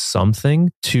of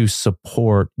something to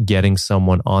support getting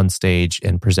someone on stage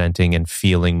and presenting and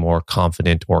feeling more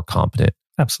confident or competent?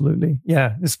 Absolutely.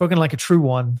 Yeah. It's spoken like a true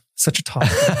one. Such a tough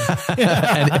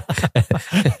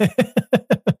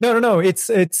No.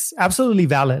 It's absolutely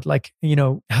valid. Like,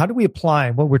 how do we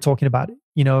apply what we're talking about?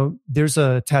 There's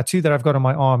a tattoo that I've got on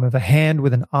my arm of a hand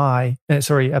with an eye. A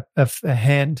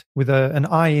hand with an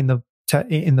eye in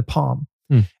the palm.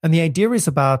 And the idea is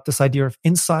about this idea of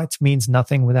insight means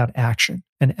nothing without action,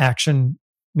 and action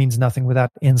means nothing without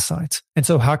insight. And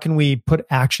so how can we put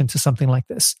action to something like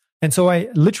this? And so I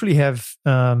literally have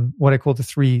what I call the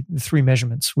three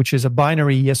measurements, which is a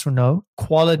binary yes or no,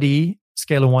 quality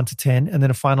scale of 1 to 10, and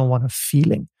then a final one of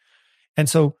feeling. And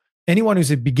so anyone who's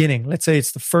at beginning, let's say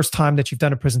it's the first time that you've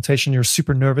done a presentation, you're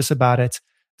super nervous about it,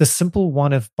 the simple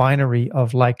one of binary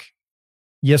of like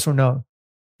yes or no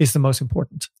is the most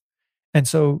important. And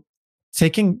so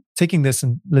taking this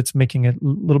and let's making it a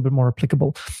little bit more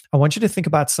applicable. I want you to think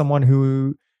about someone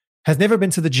who has never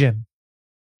been to the gym,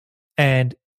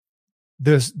 and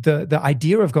the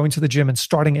idea of going to the gym and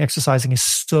starting exercising is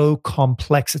so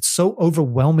complex. It's so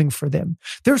overwhelming for them.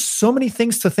 There's so many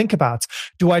things to think about.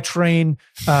 Do I train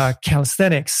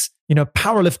calisthenics,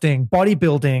 powerlifting,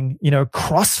 bodybuilding,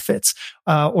 CrossFit,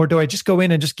 or do I just go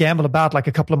in and just gamble about like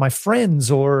a couple of my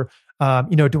friends, or do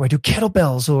I do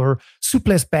kettlebells or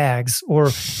suplex bags,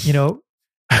 or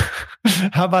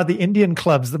how about the Indian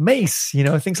clubs, the mace,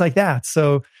 things like that.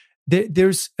 So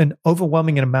there's an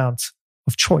overwhelming amount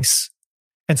of choice.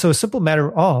 And so a simple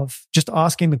matter of just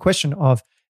asking the question of,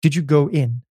 did you go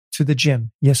in to the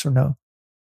gym? Yes or no,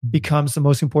 becomes the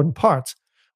most important part.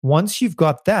 Once you've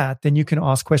got that, then you can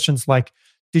ask questions like,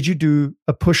 did you do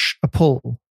a push, a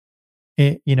pull,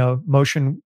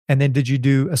 motion? And then did you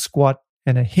do a squat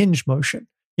and a hinge motion?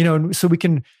 So we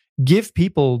can give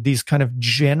people these kind of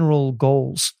general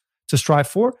goals to strive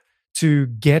for, to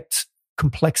get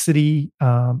complexity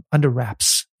under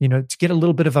wraps, to get a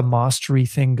little bit of a mastery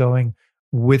thing going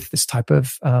with this type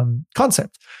of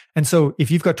concept. And so if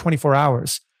you've got 24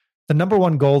 hours, the number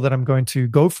one goal that I'm going to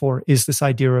go for is this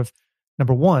idea of,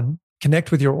 number one, connect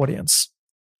with your audience.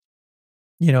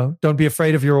 Don't be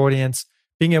afraid of your audience,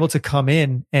 being able to come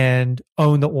in and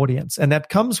own the audience. And that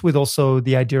comes with also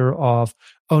the idea of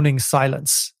owning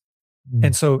silence.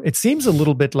 And so it seems a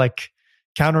little bit like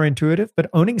counterintuitive, but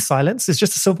owning silence is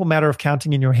just a simple matter of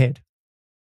counting in your head.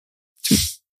 2,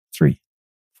 3,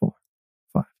 4,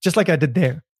 5, just like I did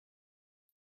there,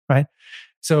 right?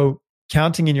 So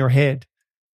counting in your head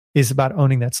is about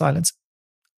owning that silence.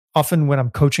 Often when I'm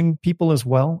coaching people as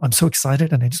well, I'm so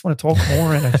excited and I just want to talk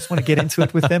more and I just want to get into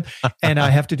it with them. And I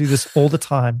have to do this all the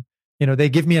time. They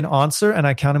give me an answer and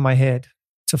I count in my head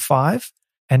to 5.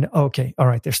 And okay, all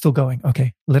right, they're still going.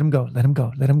 Okay, let them go.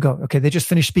 Okay, they just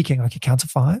finished speaking. Okay, count to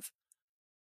 5.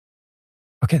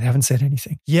 Okay, they haven't said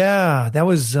anything. Yeah, that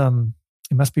was,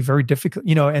 it must be very difficult,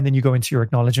 and then you go into your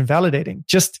acknowledge and validating,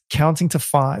 just counting to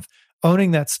 5,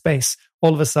 owning that space.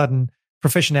 All of a sudden,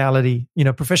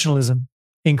 professionalism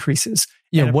increases.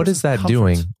 Yeah, what is that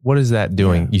doing? What is that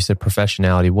doing? Yeah. You said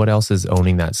professionality. What else is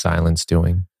owning that silence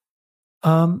doing?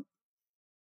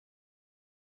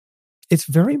 It's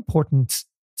very important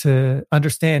to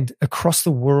understand across the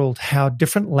world how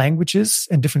different languages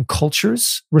and different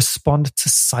cultures respond to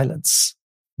silence.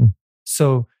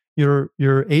 So your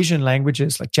Asian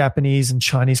languages like Japanese and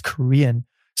Chinese, Korean,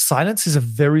 silence is a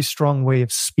very strong way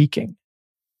of speaking.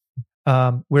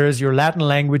 Whereas your Latin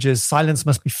languages, silence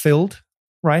must be filled,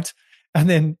 right? And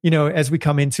then, as we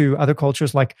come into other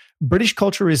cultures, like British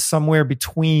culture is somewhere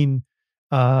between,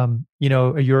 a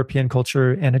European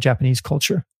culture and a Japanese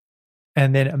culture.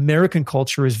 And then American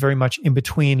culture is very much in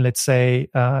between, let's say,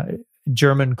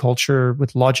 German culture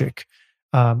with logic,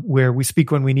 where we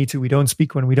speak when we need to, we don't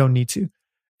speak when we don't need to.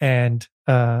 And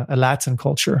a Latin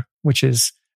culture, which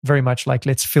is very much like,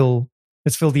 let's fill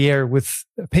the air with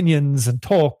opinions and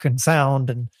talk and sound.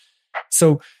 And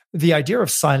so the idea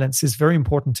of silence is very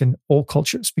important in all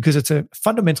cultures because it's a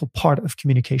fundamental part of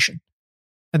communication.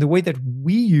 And the way that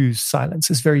we use silence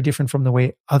is very different from the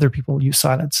way other people use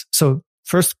silence. So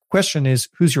first question is,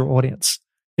 who's your audience?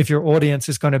 If your audience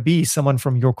is going to be someone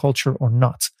from your culture or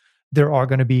not, there are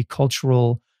going to be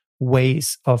cultural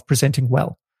ways of presenting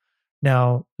well.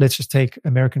 Now, let's just take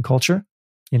American culture,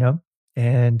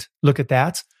 and look at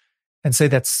that and say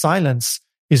that silence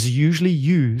is usually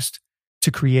used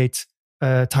to create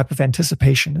a type of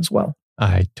anticipation as well.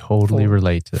 I totally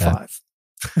relate to that. 5.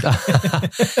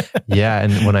 Yeah.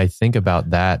 And when I think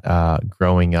about that,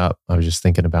 growing up, I was just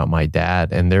thinking about my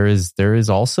dad, and there is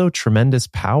also tremendous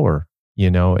power,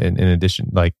 in addition,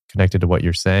 like connected to what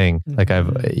you're saying, like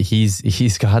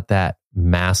he's got that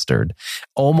mastered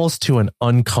almost to an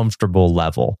uncomfortable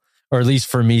level or at least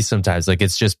for me sometimes, like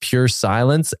it's just pure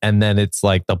silence. And then it's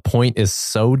like the point is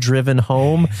so driven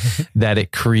home that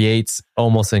it creates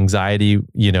almost anxiety,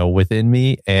 within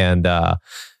me. And,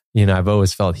 I've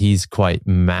always felt he's quite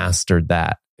mastered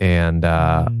that. And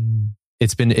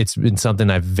it's been something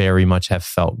I very much have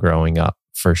felt growing up,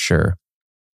 for sure.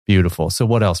 Beautiful. So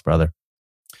what else, brother?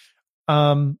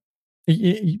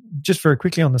 Just very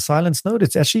quickly on the silence note,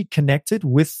 it's actually connected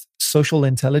with social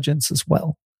intelligence as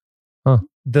well. Huh.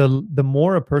 The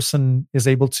more a person is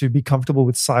able to be comfortable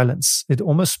with silence, it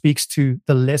almost speaks to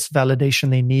the less validation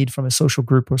they need from a social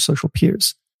group or social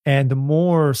peers. And the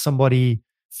more somebody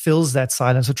fills that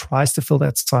silence or tries to fill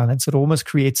that silence, it almost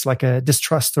creates like a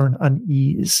distrust or an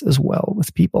unease as well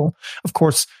with people. Of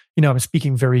course, I'm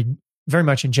speaking very, very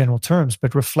much in general terms,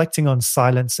 but reflecting on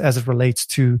silence as it relates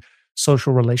to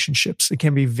social relationships, it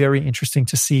can be very interesting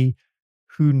to see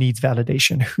who needs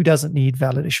validation, who doesn't need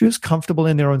validation, who's comfortable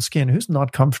in their own skin, who's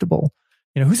not comfortable,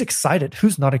 who's excited,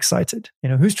 who's not excited,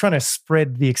 who's trying to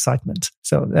spread the excitement.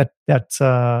 So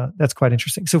that's quite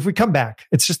interesting. So if we come back,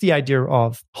 it's just the idea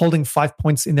of holding 5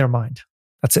 points in their mind.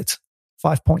 That's it.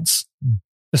 5 points.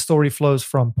 The story flows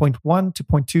from point 1 to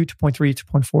point 2 to point 3 to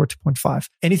point 4 to point 5.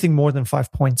 Anything more than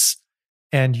 5 points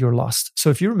and you're lost. So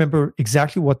if you remember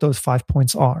exactly what those 5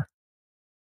 points are,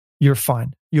 you're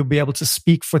fine. You'll be able to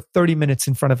speak for 30 minutes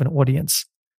in front of an audience,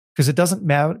 because it doesn't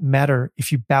matter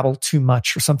if you babble too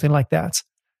much or something like that.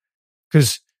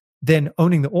 Because then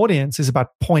owning the audience is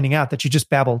about pointing out that you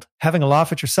just babbled, having a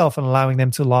laugh at yourself and allowing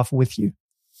them to laugh with you,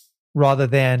 rather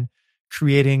than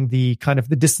creating the kind of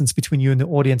the distance between you and the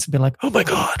audience and being like, oh my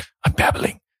God, I'm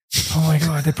babbling. Oh my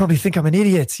God, they probably think I'm an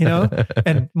idiot,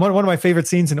 And one of my favorite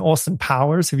scenes in Austin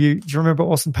Powers. Do you remember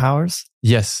Austin Powers?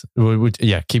 Yes.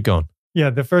 Yeah, keep going. Yeah,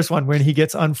 the first one, when he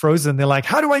gets unfrozen, they're like,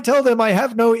 how do I tell them I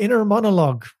have no inner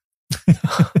monologue?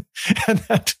 And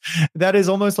that is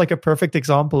almost like a perfect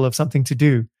example of something to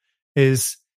do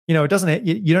is, you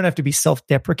don't have to be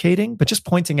self-deprecating, but just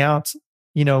pointing out,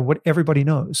 what everybody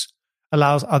knows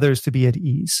allows others to be at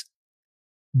ease.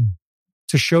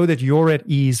 To show that you're at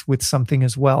ease with something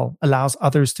as well allows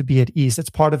others to be at ease. That's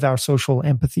part of our social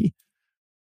empathy.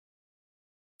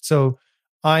 So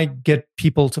I get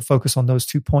people to focus on those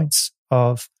 2 points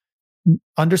of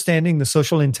understanding the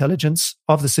social intelligence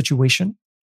of the situation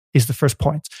is the first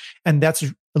point. And that's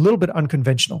a little bit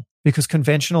unconventional, because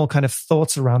conventional kind of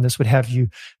thoughts around this would have you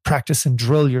practice and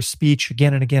drill your speech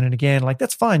again and again and again. Like,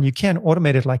 that's fine. You can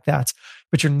automate it like that,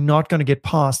 but you're not going to get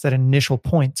past that initial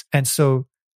point. And so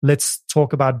let's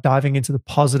talk about diving into the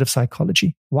positive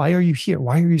psychology. Why are you here?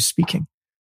 Why are you speaking?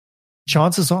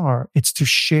 Chances are it's to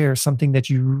share something that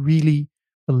you really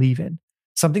believe in.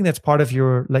 Something that's part of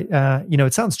your,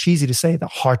 it sounds cheesy to say, the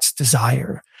heart's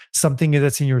desire, something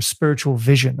that's in your spiritual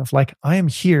vision of like, I am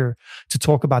here to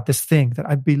talk about this thing that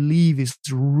I believe is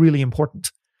really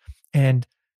important. And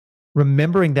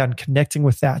remembering that and connecting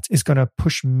with that is going to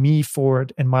push me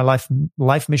forward and my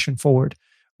life mission forward,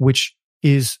 which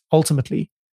is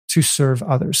ultimately to serve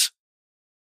others.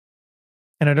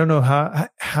 And I don't know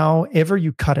however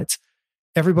you cut it,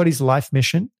 everybody's life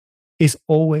mission is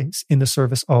always in the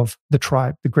service of the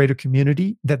tribe, the greater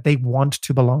community that they want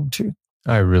to belong to.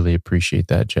 I really appreciate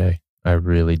that, Jay. I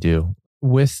really do.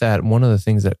 With that, one of the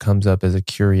things that comes up as a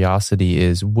curiosity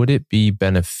is, would it be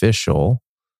beneficial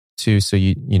to,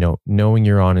 knowing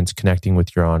your audience, connecting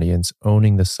with your audience,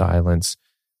 owning the silence,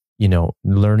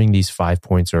 learning these 5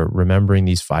 points or remembering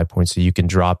these 5 points so you can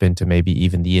drop into maybe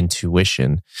even the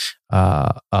intuition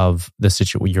of the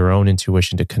situation, your own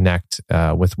intuition to connect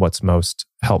with what's most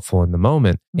helpful in the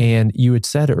moment. And you had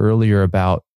said earlier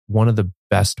about one of the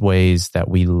best ways that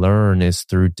we learn is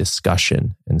through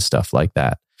discussion and stuff like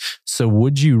that. So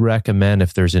would you recommend,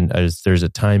 if there's a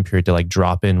time period to like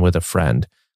drop in with a friend,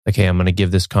 like, hey, I'm going to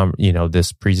give this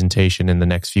this presentation in the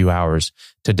next few hours,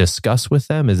 to discuss with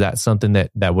them? Is that something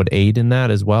that would aid in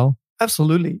that as well?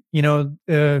 Absolutely.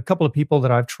 A couple of people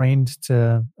that I've trained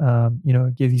to,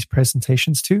 give these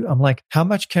presentations to, I'm like, how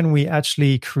much can we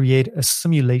actually create a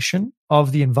simulation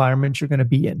of the environment you're going to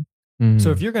be in?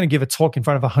 So if you're going to give a talk in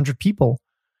front of 100 people,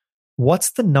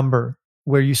 what's the number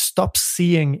where you stop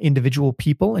seeing individual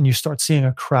people and you start seeing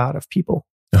a crowd of people?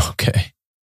 Okay.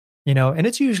 And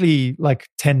it's usually like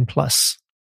 10 plus.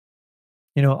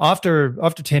 After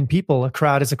 10 people, a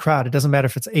crowd is a crowd. It doesn't matter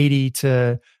if it's 80 to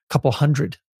a couple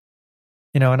hundred.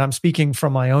 And I'm speaking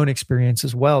from my own experience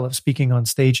as well of speaking on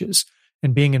stages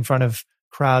and being in front of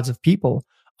crowds of people.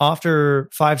 After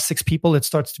 5-6 people, it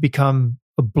starts to become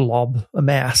a blob, a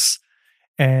mass.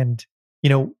 And,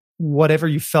 whatever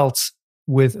you felt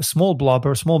with a small blob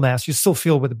or a small mass, you still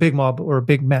feel with a big mob or a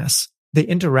big mass. The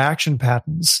interaction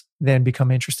patterns then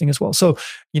become interesting as well. So,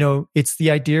 it's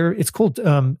the idea, it's called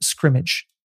scrimmage,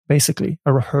 basically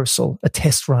a rehearsal, a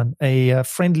test run, a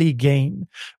friendly game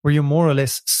where you're more or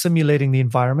less simulating the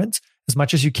environment as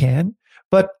much as you can,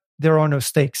 but there are no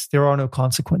stakes. There are no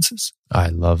consequences. I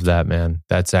love that, man.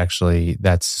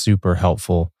 That's super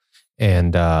helpful.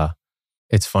 And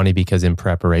it's funny because in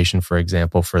preparation, for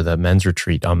example, for the men's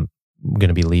retreat, I'm going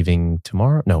to be leaving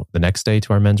the next day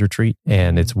to our men's retreat.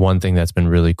 And it's one thing that's been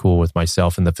really cool with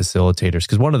myself and the facilitators,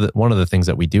 because one of the things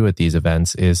that we do at these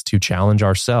events is to challenge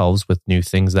ourselves with new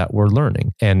things that we're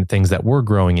learning and things that we're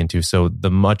growing into. So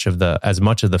as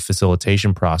much of the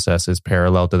facilitation process is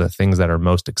parallel to the things that are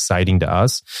most exciting to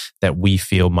us, that we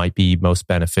feel might be most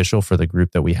beneficial for the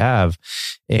group that we have.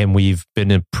 And we've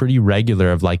been pretty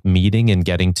regular of like meeting and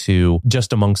getting to,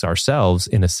 just amongst ourselves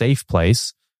in a safe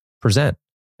place, present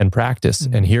and practice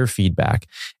and hear feedback.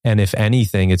 And if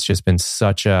anything, it's just been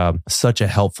such a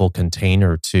helpful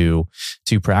container to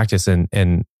practice.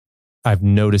 And I've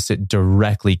noticed it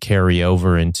directly carry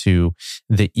over into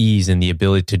the ease and the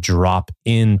ability to drop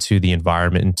into the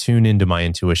environment and tune into my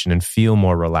intuition and feel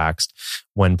more relaxed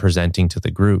when presenting to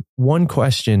the group. One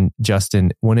question,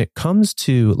 Justin, when it comes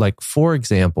to, like, for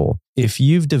example, if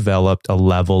you've developed a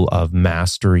level of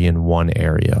mastery in one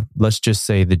area, let's just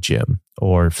say the gym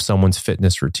or someone's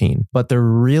fitness routine, but they're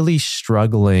really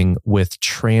struggling with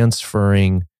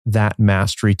transferring that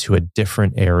mastery to a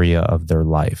different area of their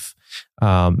life.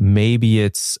 Maybe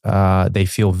it's they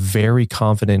feel very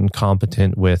confident and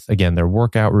competent with, again, their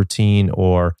workout routine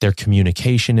or their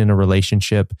communication in a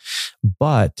relationship,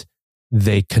 but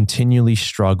they continually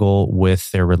struggle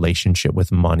with their relationship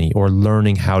with money or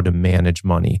learning how to manage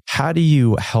money. How do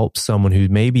you help someone who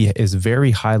maybe is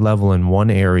very high level in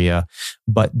one area,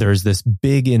 but there's this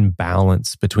big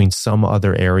imbalance between some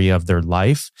other area of their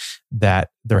life that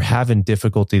they're having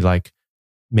difficulty, like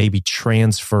maybe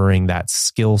transferring that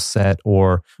skill set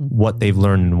or what they've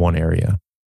learned in one area?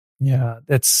 Yeah,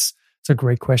 it's a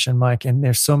great question, Mike. And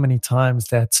there's so many times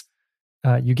that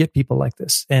you get people like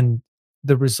this, and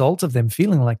the result of them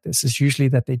feeling like this is usually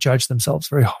that they judge themselves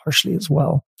very harshly as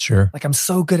well. Sure. Like, I'm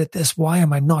so good at this. Why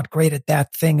am I not great at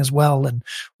that thing as well? And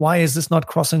why is this not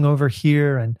crossing over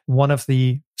here? And one of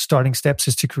the starting steps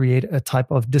is to create a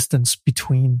type of distance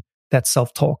between that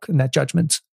self-talk and that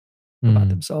judgment about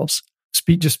themselves.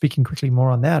 Just speaking quickly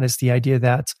more on that is the idea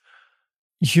that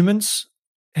humans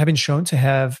have been shown to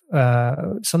have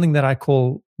something that I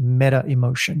call meta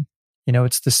emotion.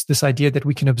 It's this idea that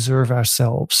we can observe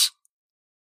ourselves.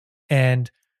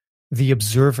 And the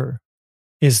observer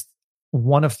is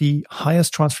one of the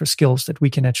highest transfer skills that we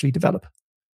can actually develop.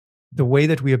 The way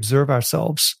that we observe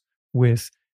ourselves with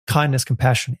kindness,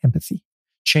 compassion, empathy,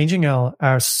 changing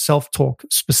our self-talk,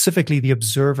 specifically the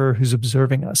observer who's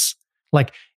observing us.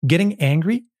 Like, getting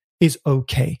angry is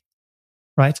okay,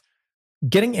 right?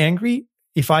 Getting angry,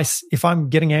 if I'm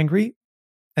getting angry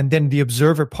and then the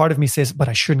observer part of me says, but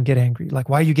I shouldn't get angry. Like,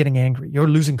 why are you getting angry? You're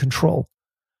losing control.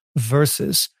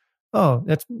 Versus,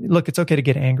 look, it's okay to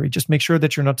get angry. Just make sure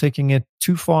that you're not taking it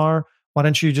too far. Why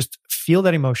don't you just feel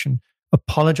that emotion,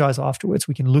 apologize afterwards?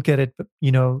 We can look at it, but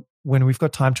when we've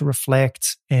got time to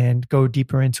reflect and go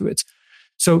deeper into it.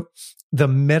 So the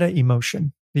meta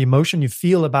emotion, the emotion you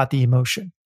feel about the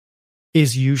emotion,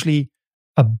 is usually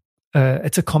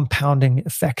it's a compounding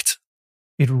effect.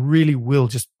 It really will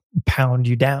just pound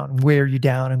you down, wear you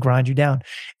down, and grind you down.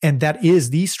 And that is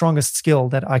the strongest skill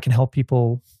that I can help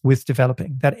people with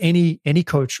developing, that any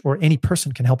coach or any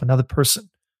person can help another person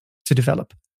to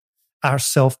develop, our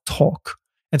self-talk.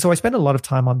 And so I spend a lot of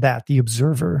time on that, the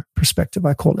observer perspective,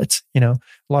 I call it. A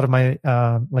lot of my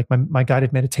my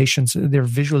guided meditations, they're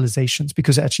visualizations,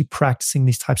 because actually practicing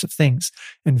these types of things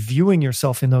and viewing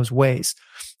yourself in those ways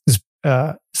is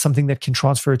something that can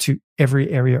transfer to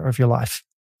every area of your life.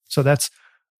 So that's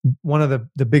one of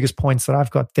the biggest points that I've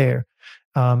got there,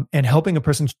 and helping a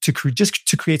person to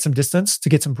create some distance, to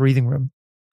get some breathing room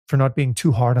for not being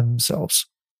too hard on themselves.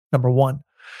 Number one.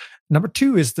 Number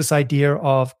two is this idea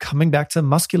of coming back to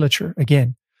musculature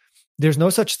again. There's no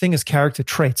such thing as character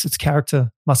traits. It's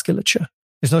character musculature.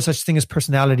 There's no such thing as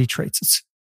personality traits. It's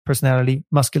personality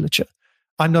musculature.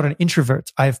 I'm not an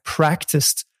introvert. I've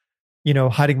practiced,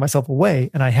 hiding myself away,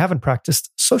 and I haven't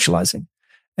practiced socializing.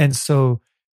 And so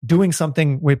doing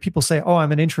something where people say, oh,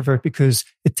 I'm an introvert because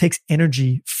it takes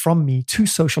energy from me to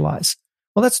socialize.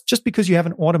 Well, that's just because you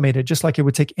haven't automated, just like it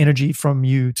would take energy from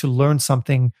you to learn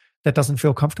something that doesn't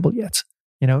feel comfortable yet.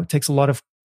 It takes a lot of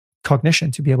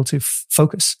cognition to be able to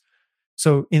focus.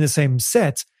 So in the same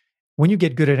set, when you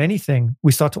get good at anything,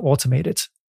 we start to automate it.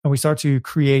 and we start to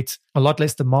create a lot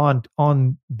less demand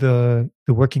on the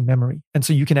working memory. And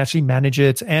so you can actually manage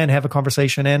it and have a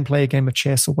conversation and play a game of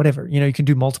chess or whatever. You can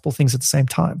do multiple things at the same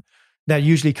time. That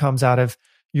usually comes out of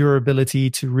your ability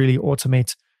to really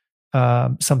automate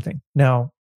something.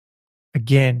 Now,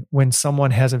 again, when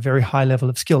someone has a very high level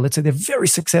of skill, let's say they're very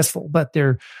successful, but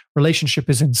their relationship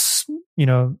is in,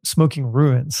 smoking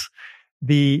ruins.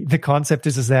 The concept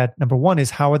is that number one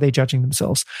is how are they judging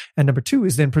themselves? And number two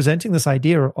is then presenting this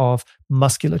idea of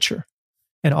musculature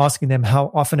and asking them how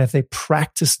often have they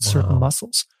practiced certain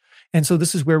muscles. And so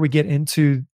this is where we get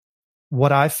into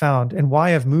what I found and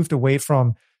why I've moved away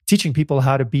from teaching people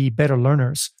how to be better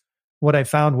learners. What I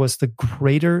found was the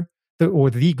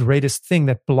greatest thing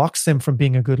that blocks them from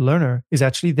being a good learner is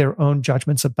actually their own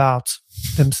judgments about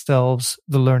themselves,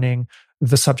 the learning,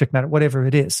 the subject matter, whatever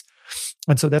it is.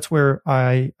 And so that's where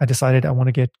I decided I want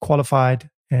to get qualified,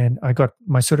 and I got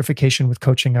my certification with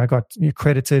coaching. I got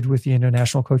accredited with the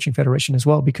International Coaching Federation as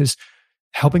well, because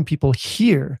helping people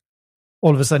here,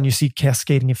 all of a sudden you see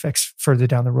cascading effects further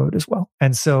down the road as well.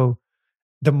 And so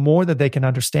the more that they can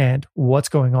understand what's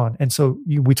going on. And so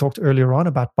we talked earlier on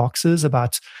about boxes,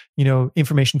 about,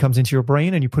 information comes into your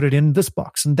brain and you put it in this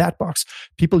box and that box.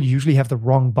 People usually have the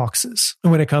wrong boxes.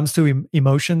 And when it comes to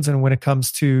emotions and when it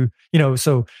comes to,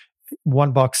 so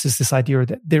one box is this idea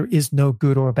that there is no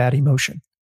good or bad emotion.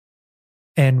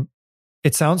 And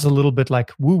it sounds a little bit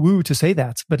like woo-woo to say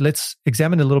that, but let's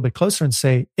examine it a little bit closer and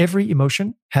say every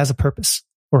emotion has a purpose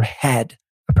or had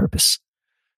a purpose.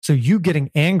 So you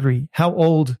getting angry, how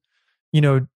old,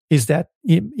 is that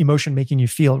emotion making you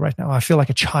feel right now? I feel like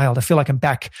a child. I feel like I'm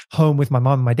back home with my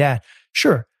mom and my dad.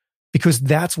 Sure, because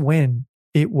that's when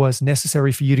it was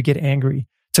necessary for you to get angry,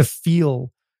 to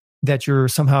feel that you're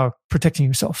somehow protecting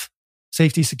yourself.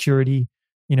 Safety, security,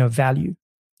 value.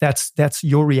 That's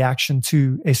your reaction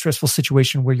to a stressful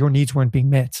situation where your needs weren't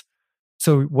being met.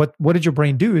 So what did your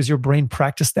brain do? Is your brain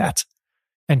practiced that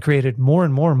and created more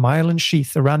and more myelin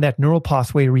sheath around that neural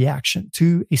pathway reaction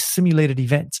to a simulated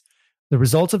event. The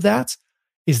result of that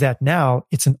is that now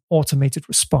it's an automated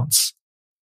response.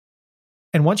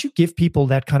 And once you give people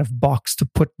that kind of box to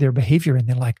put their behavior in,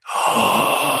 they're like,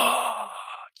 oh,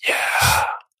 yeah.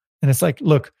 And it's like,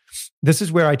 look, this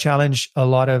is where I challenge a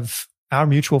lot of our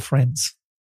mutual friends,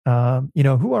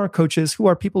 who are coaches, who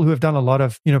are people who have done a lot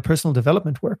of, personal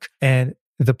development work. And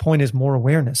the point is more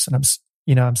awareness. And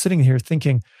I'm sitting here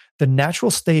thinking the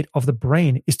natural state of the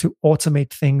brain is to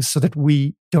automate things so that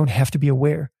we don't have to be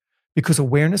aware, because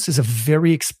awareness is a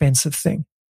very expensive thing.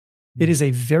 It is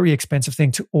a very expensive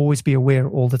thing to always be aware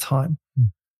all the time.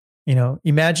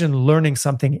 Imagine learning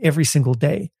something every single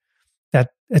day.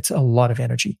 It's a lot of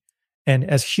energy. And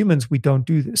as humans, we don't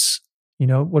do this.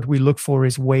 What we look for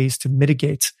is ways to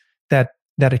mitigate that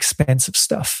expensive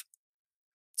stuff.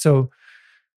 So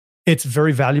it's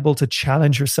very valuable to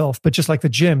challenge yourself. But just like the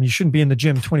gym, you shouldn't be in the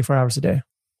gym 24 hours a day,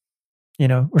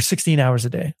 or 16 hours a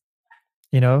day.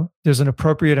 There's an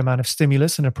appropriate amount of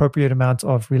stimulus, an appropriate amount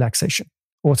of relaxation,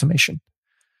 automation.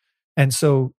 And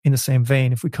so in the same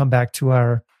vein, if we come back to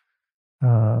our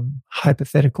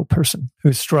hypothetical person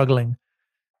who's struggling,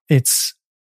 it's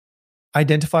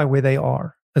identify where they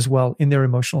are as well in their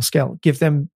emotional scale. Give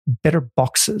them better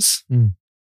boxes,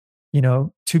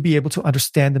 to be able to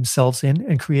understand themselves in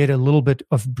and create a little bit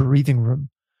of breathing room.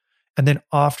 And then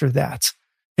after that,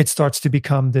 it starts to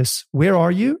become this, where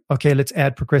are you? Okay, let's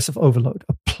add progressive overload,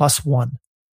 a +1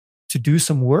 to do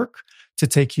some work to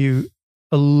take you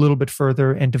a little bit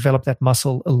further and develop that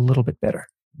muscle a little bit better.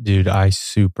 Dude, I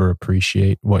super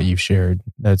appreciate what you've shared.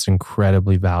 That's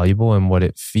incredibly valuable. And what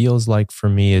it feels like for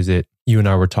me is you and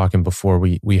I were talking before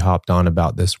we hopped on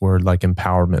about this word, like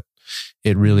empowerment.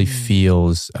 It really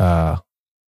feels,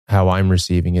 how I'm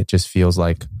receiving it just feels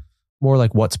like more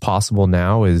like what's possible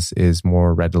now is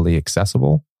more readily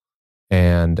accessible,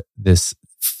 and this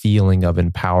feeling of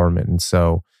empowerment. And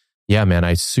so, yeah, man,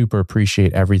 I super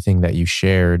appreciate everything that you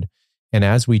shared. And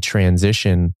as we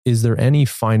transition, is there any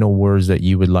final words that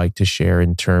you would like to share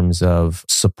in terms of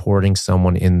supporting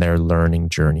someone in their learning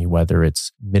journey, whether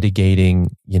it's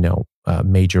mitigating, a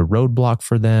major roadblock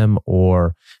for them,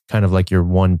 or kind of like your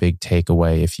one big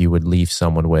takeaway if you would leave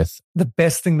someone with? The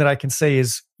best thing that I can say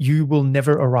is you will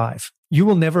never arrive. You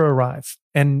will never arrive.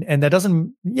 And that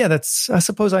doesn't, I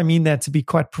suppose I mean that to be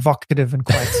quite provocative and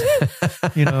quite,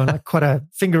 like quite a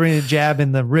finger in a jab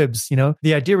in the ribs.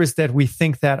 The idea is that we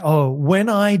think that, when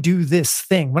I do this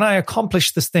thing, when I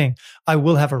accomplish this thing, I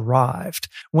will have arrived.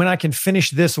 When I can finish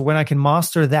this or when I can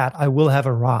master that, I will have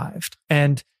arrived.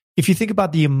 And if you think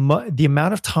about the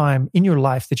amount of time in your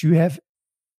life that you have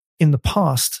in the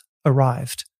past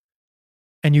arrived,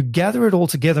 and you gather it all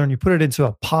together and you put it into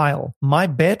a pile, my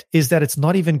bet is that it's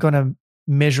not even going to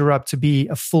measure up to be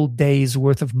a full day's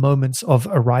worth of moments of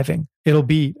arriving. It'll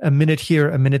be a minute here,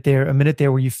 a minute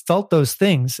there, where you felt those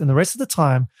things. And the rest of the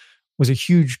time was a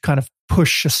huge kind of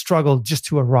push, a struggle just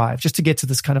to arrive, just to get to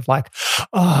this kind of like,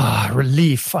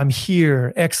 relief. I'm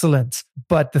here. Excellent.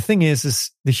 But the thing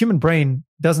is the human brain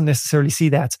doesn't necessarily see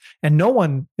that. And no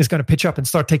one is going to pitch up and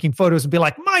start taking photos and be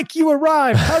like, Mike, you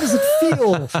arrived. How does it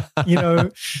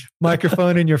feel?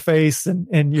 Microphone in your face.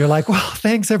 And you're like, well,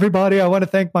 thanks everybody. I want to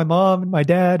thank my mom and my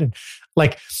dad. And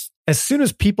like, as soon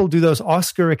as people do those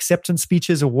Oscar acceptance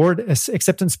speeches, award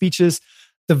acceptance speeches,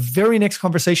 the very next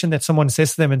conversation that someone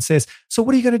says to them and says, so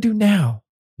what are you going to do now?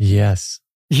 Yes.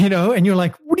 And you're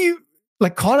like,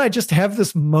 can't I just have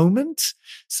this moment?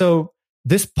 So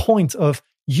this point of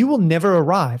you will never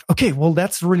arrive. Okay, well,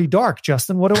 that's really dark,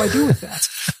 Justin. What do I do with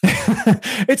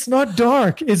that? It's not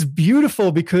dark. It's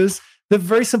beautiful because the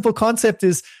very simple concept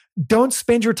is don't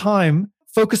spend your time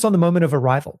focused on the moment of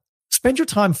arrival. Spend your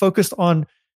time focused on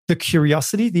the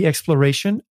curiosity, the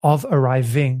exploration of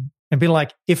arriving, and be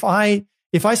like, if I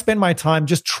spend my time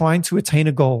just trying to attain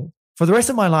a goal for the rest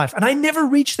of my life and I never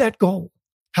reach that goal,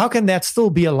 how can that still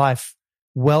be a life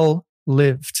well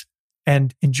lived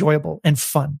and enjoyable and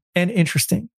fun and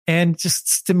interesting and just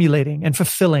stimulating and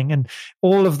fulfilling and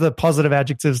all of the positive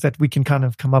adjectives that we can kind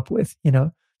of come up with,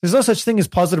 There's no such thing as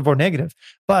positive or negative,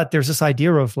 but there's this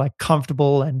idea of like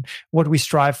comfortable and what we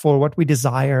strive for, what we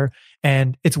desire.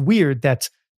 And it's weird that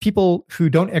people who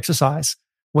don't exercise,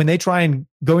 when they try and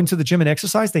go into the gym and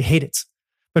exercise, they hate it.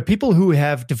 But people who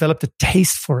have developed a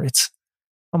taste for it,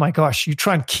 oh my gosh, you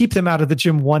try and keep them out of the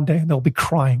gym one day and they'll be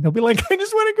crying. They'll be like, I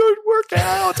just want to go work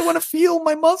out. I want to feel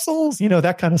my muscles,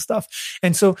 that kind of stuff.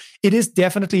 And so it is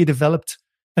definitely developed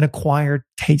an acquired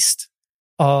taste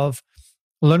of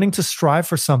learning to strive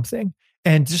for something.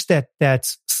 And just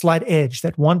that slight edge,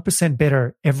 that 1%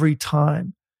 better every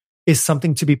time is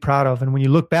something to be proud of. And when you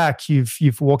look back,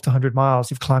 you've walked 100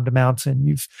 miles, you've climbed a mountain,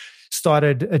 you've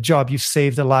started a job, you've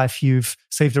saved a life, you've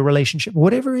saved a relationship,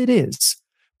 whatever it is.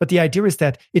 But the idea is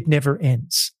that it never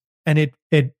ends, and it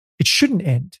shouldn't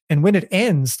end. And when it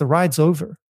ends, the ride's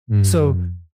over. So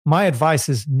my advice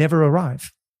is never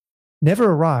arrive.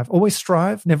 Never arrive. Always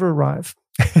strive, never arrive.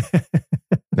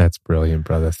 That's brilliant,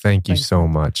 brother. Thank you so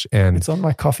much. And it's on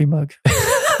my coffee mug.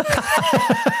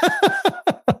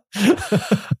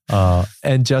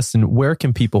 And Justin, where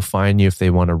can people find you if they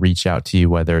want to reach out to you,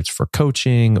 whether it's for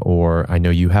coaching or I know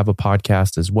you have a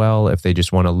podcast as well, if they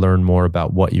just want to learn more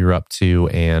about what you're up to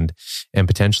and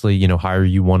potentially, hire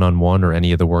you one-on-one or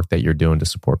any of the work that you're doing to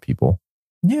support people?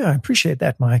 Yeah, I appreciate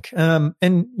that, Mike. And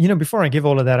before I give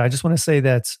all of that, I just want to say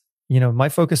that, my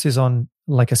focus is on,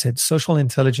 like I said, social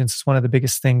intelligence is one of the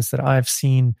biggest things that I've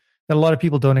seen that a lot of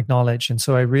people don't acknowledge. And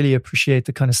so I really appreciate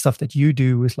the kind of stuff that you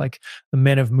do with like the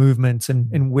Men of Movement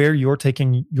and where you're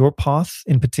taking your path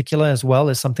in particular as well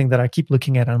is something that I keep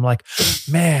looking at. And I'm like,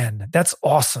 man, that's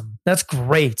awesome. That's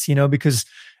great, because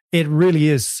it really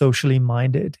is socially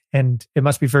minded and it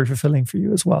must be very fulfilling for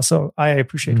you as well. So I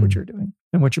appreciate what you're doing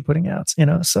and what you're putting out,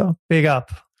 so big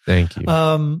up. Thank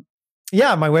you.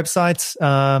 Yeah, my website,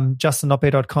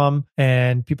 justinnope.com,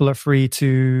 and people are free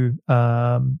to,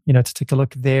 to take a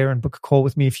look there and book a call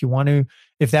with me if you want to.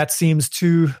 If that seems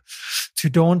too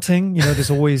daunting,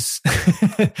 there's always,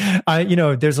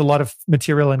 there's a lot of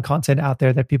material and content out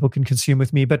there that people can consume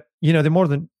with me. But,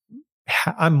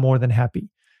 I'm more than happy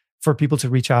for people to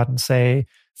reach out and say,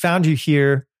 found you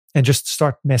here, and just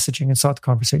start messaging and start the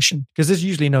conversation. Because there's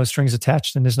usually no strings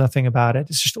attached and there's nothing about it.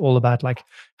 It's just all about like,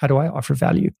 how do I offer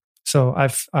value? So I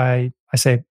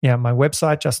say, my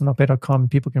website, justinnope.com,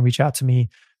 people can reach out to me,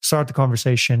 start the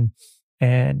conversation,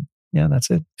 and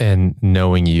that's it. And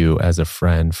knowing you as a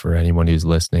friend, for anyone who's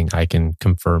listening, I can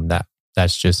confirm that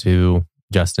that's just who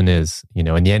Justin is. In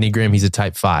the Enneagram, he's a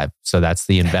type 5. So that's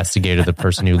the investigator, the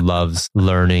person who loves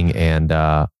learning. And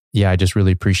I just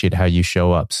really appreciate how you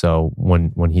show up. So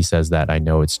when he says that, I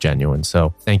know it's genuine.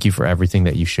 So thank you for everything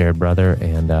that you shared, brother.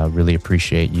 And really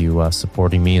appreciate you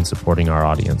supporting me and supporting our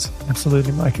audience.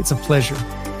 Absolutely, Mike. It's a pleasure.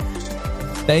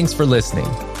 Thanks for listening.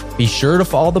 Be sure to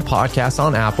follow the podcast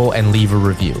on Apple and leave a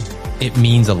review. It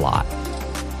means a lot.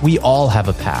 We all have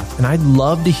a path, and I'd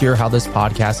love to hear how this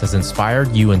podcast has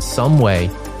inspired you in some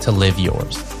way to live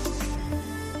yours.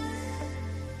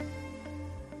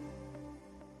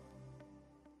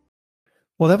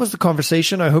 Well, that was the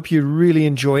conversation. I hope you really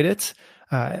enjoyed it.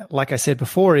 Like I said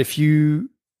before, if you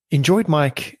enjoyed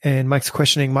Mike and Mike's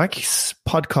questioning, Mike's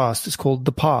podcast is called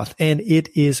The Path, and it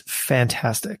is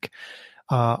fantastic.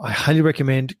 I highly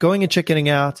recommend going and checking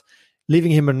it out,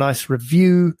 leaving him a nice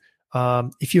review.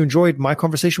 If you enjoyed my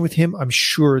conversation with him, I'm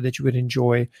sure that you would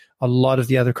enjoy a lot of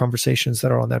the other conversations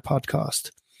that are on that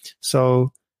podcast.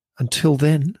 So until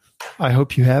then, I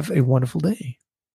hope you have a wonderful day.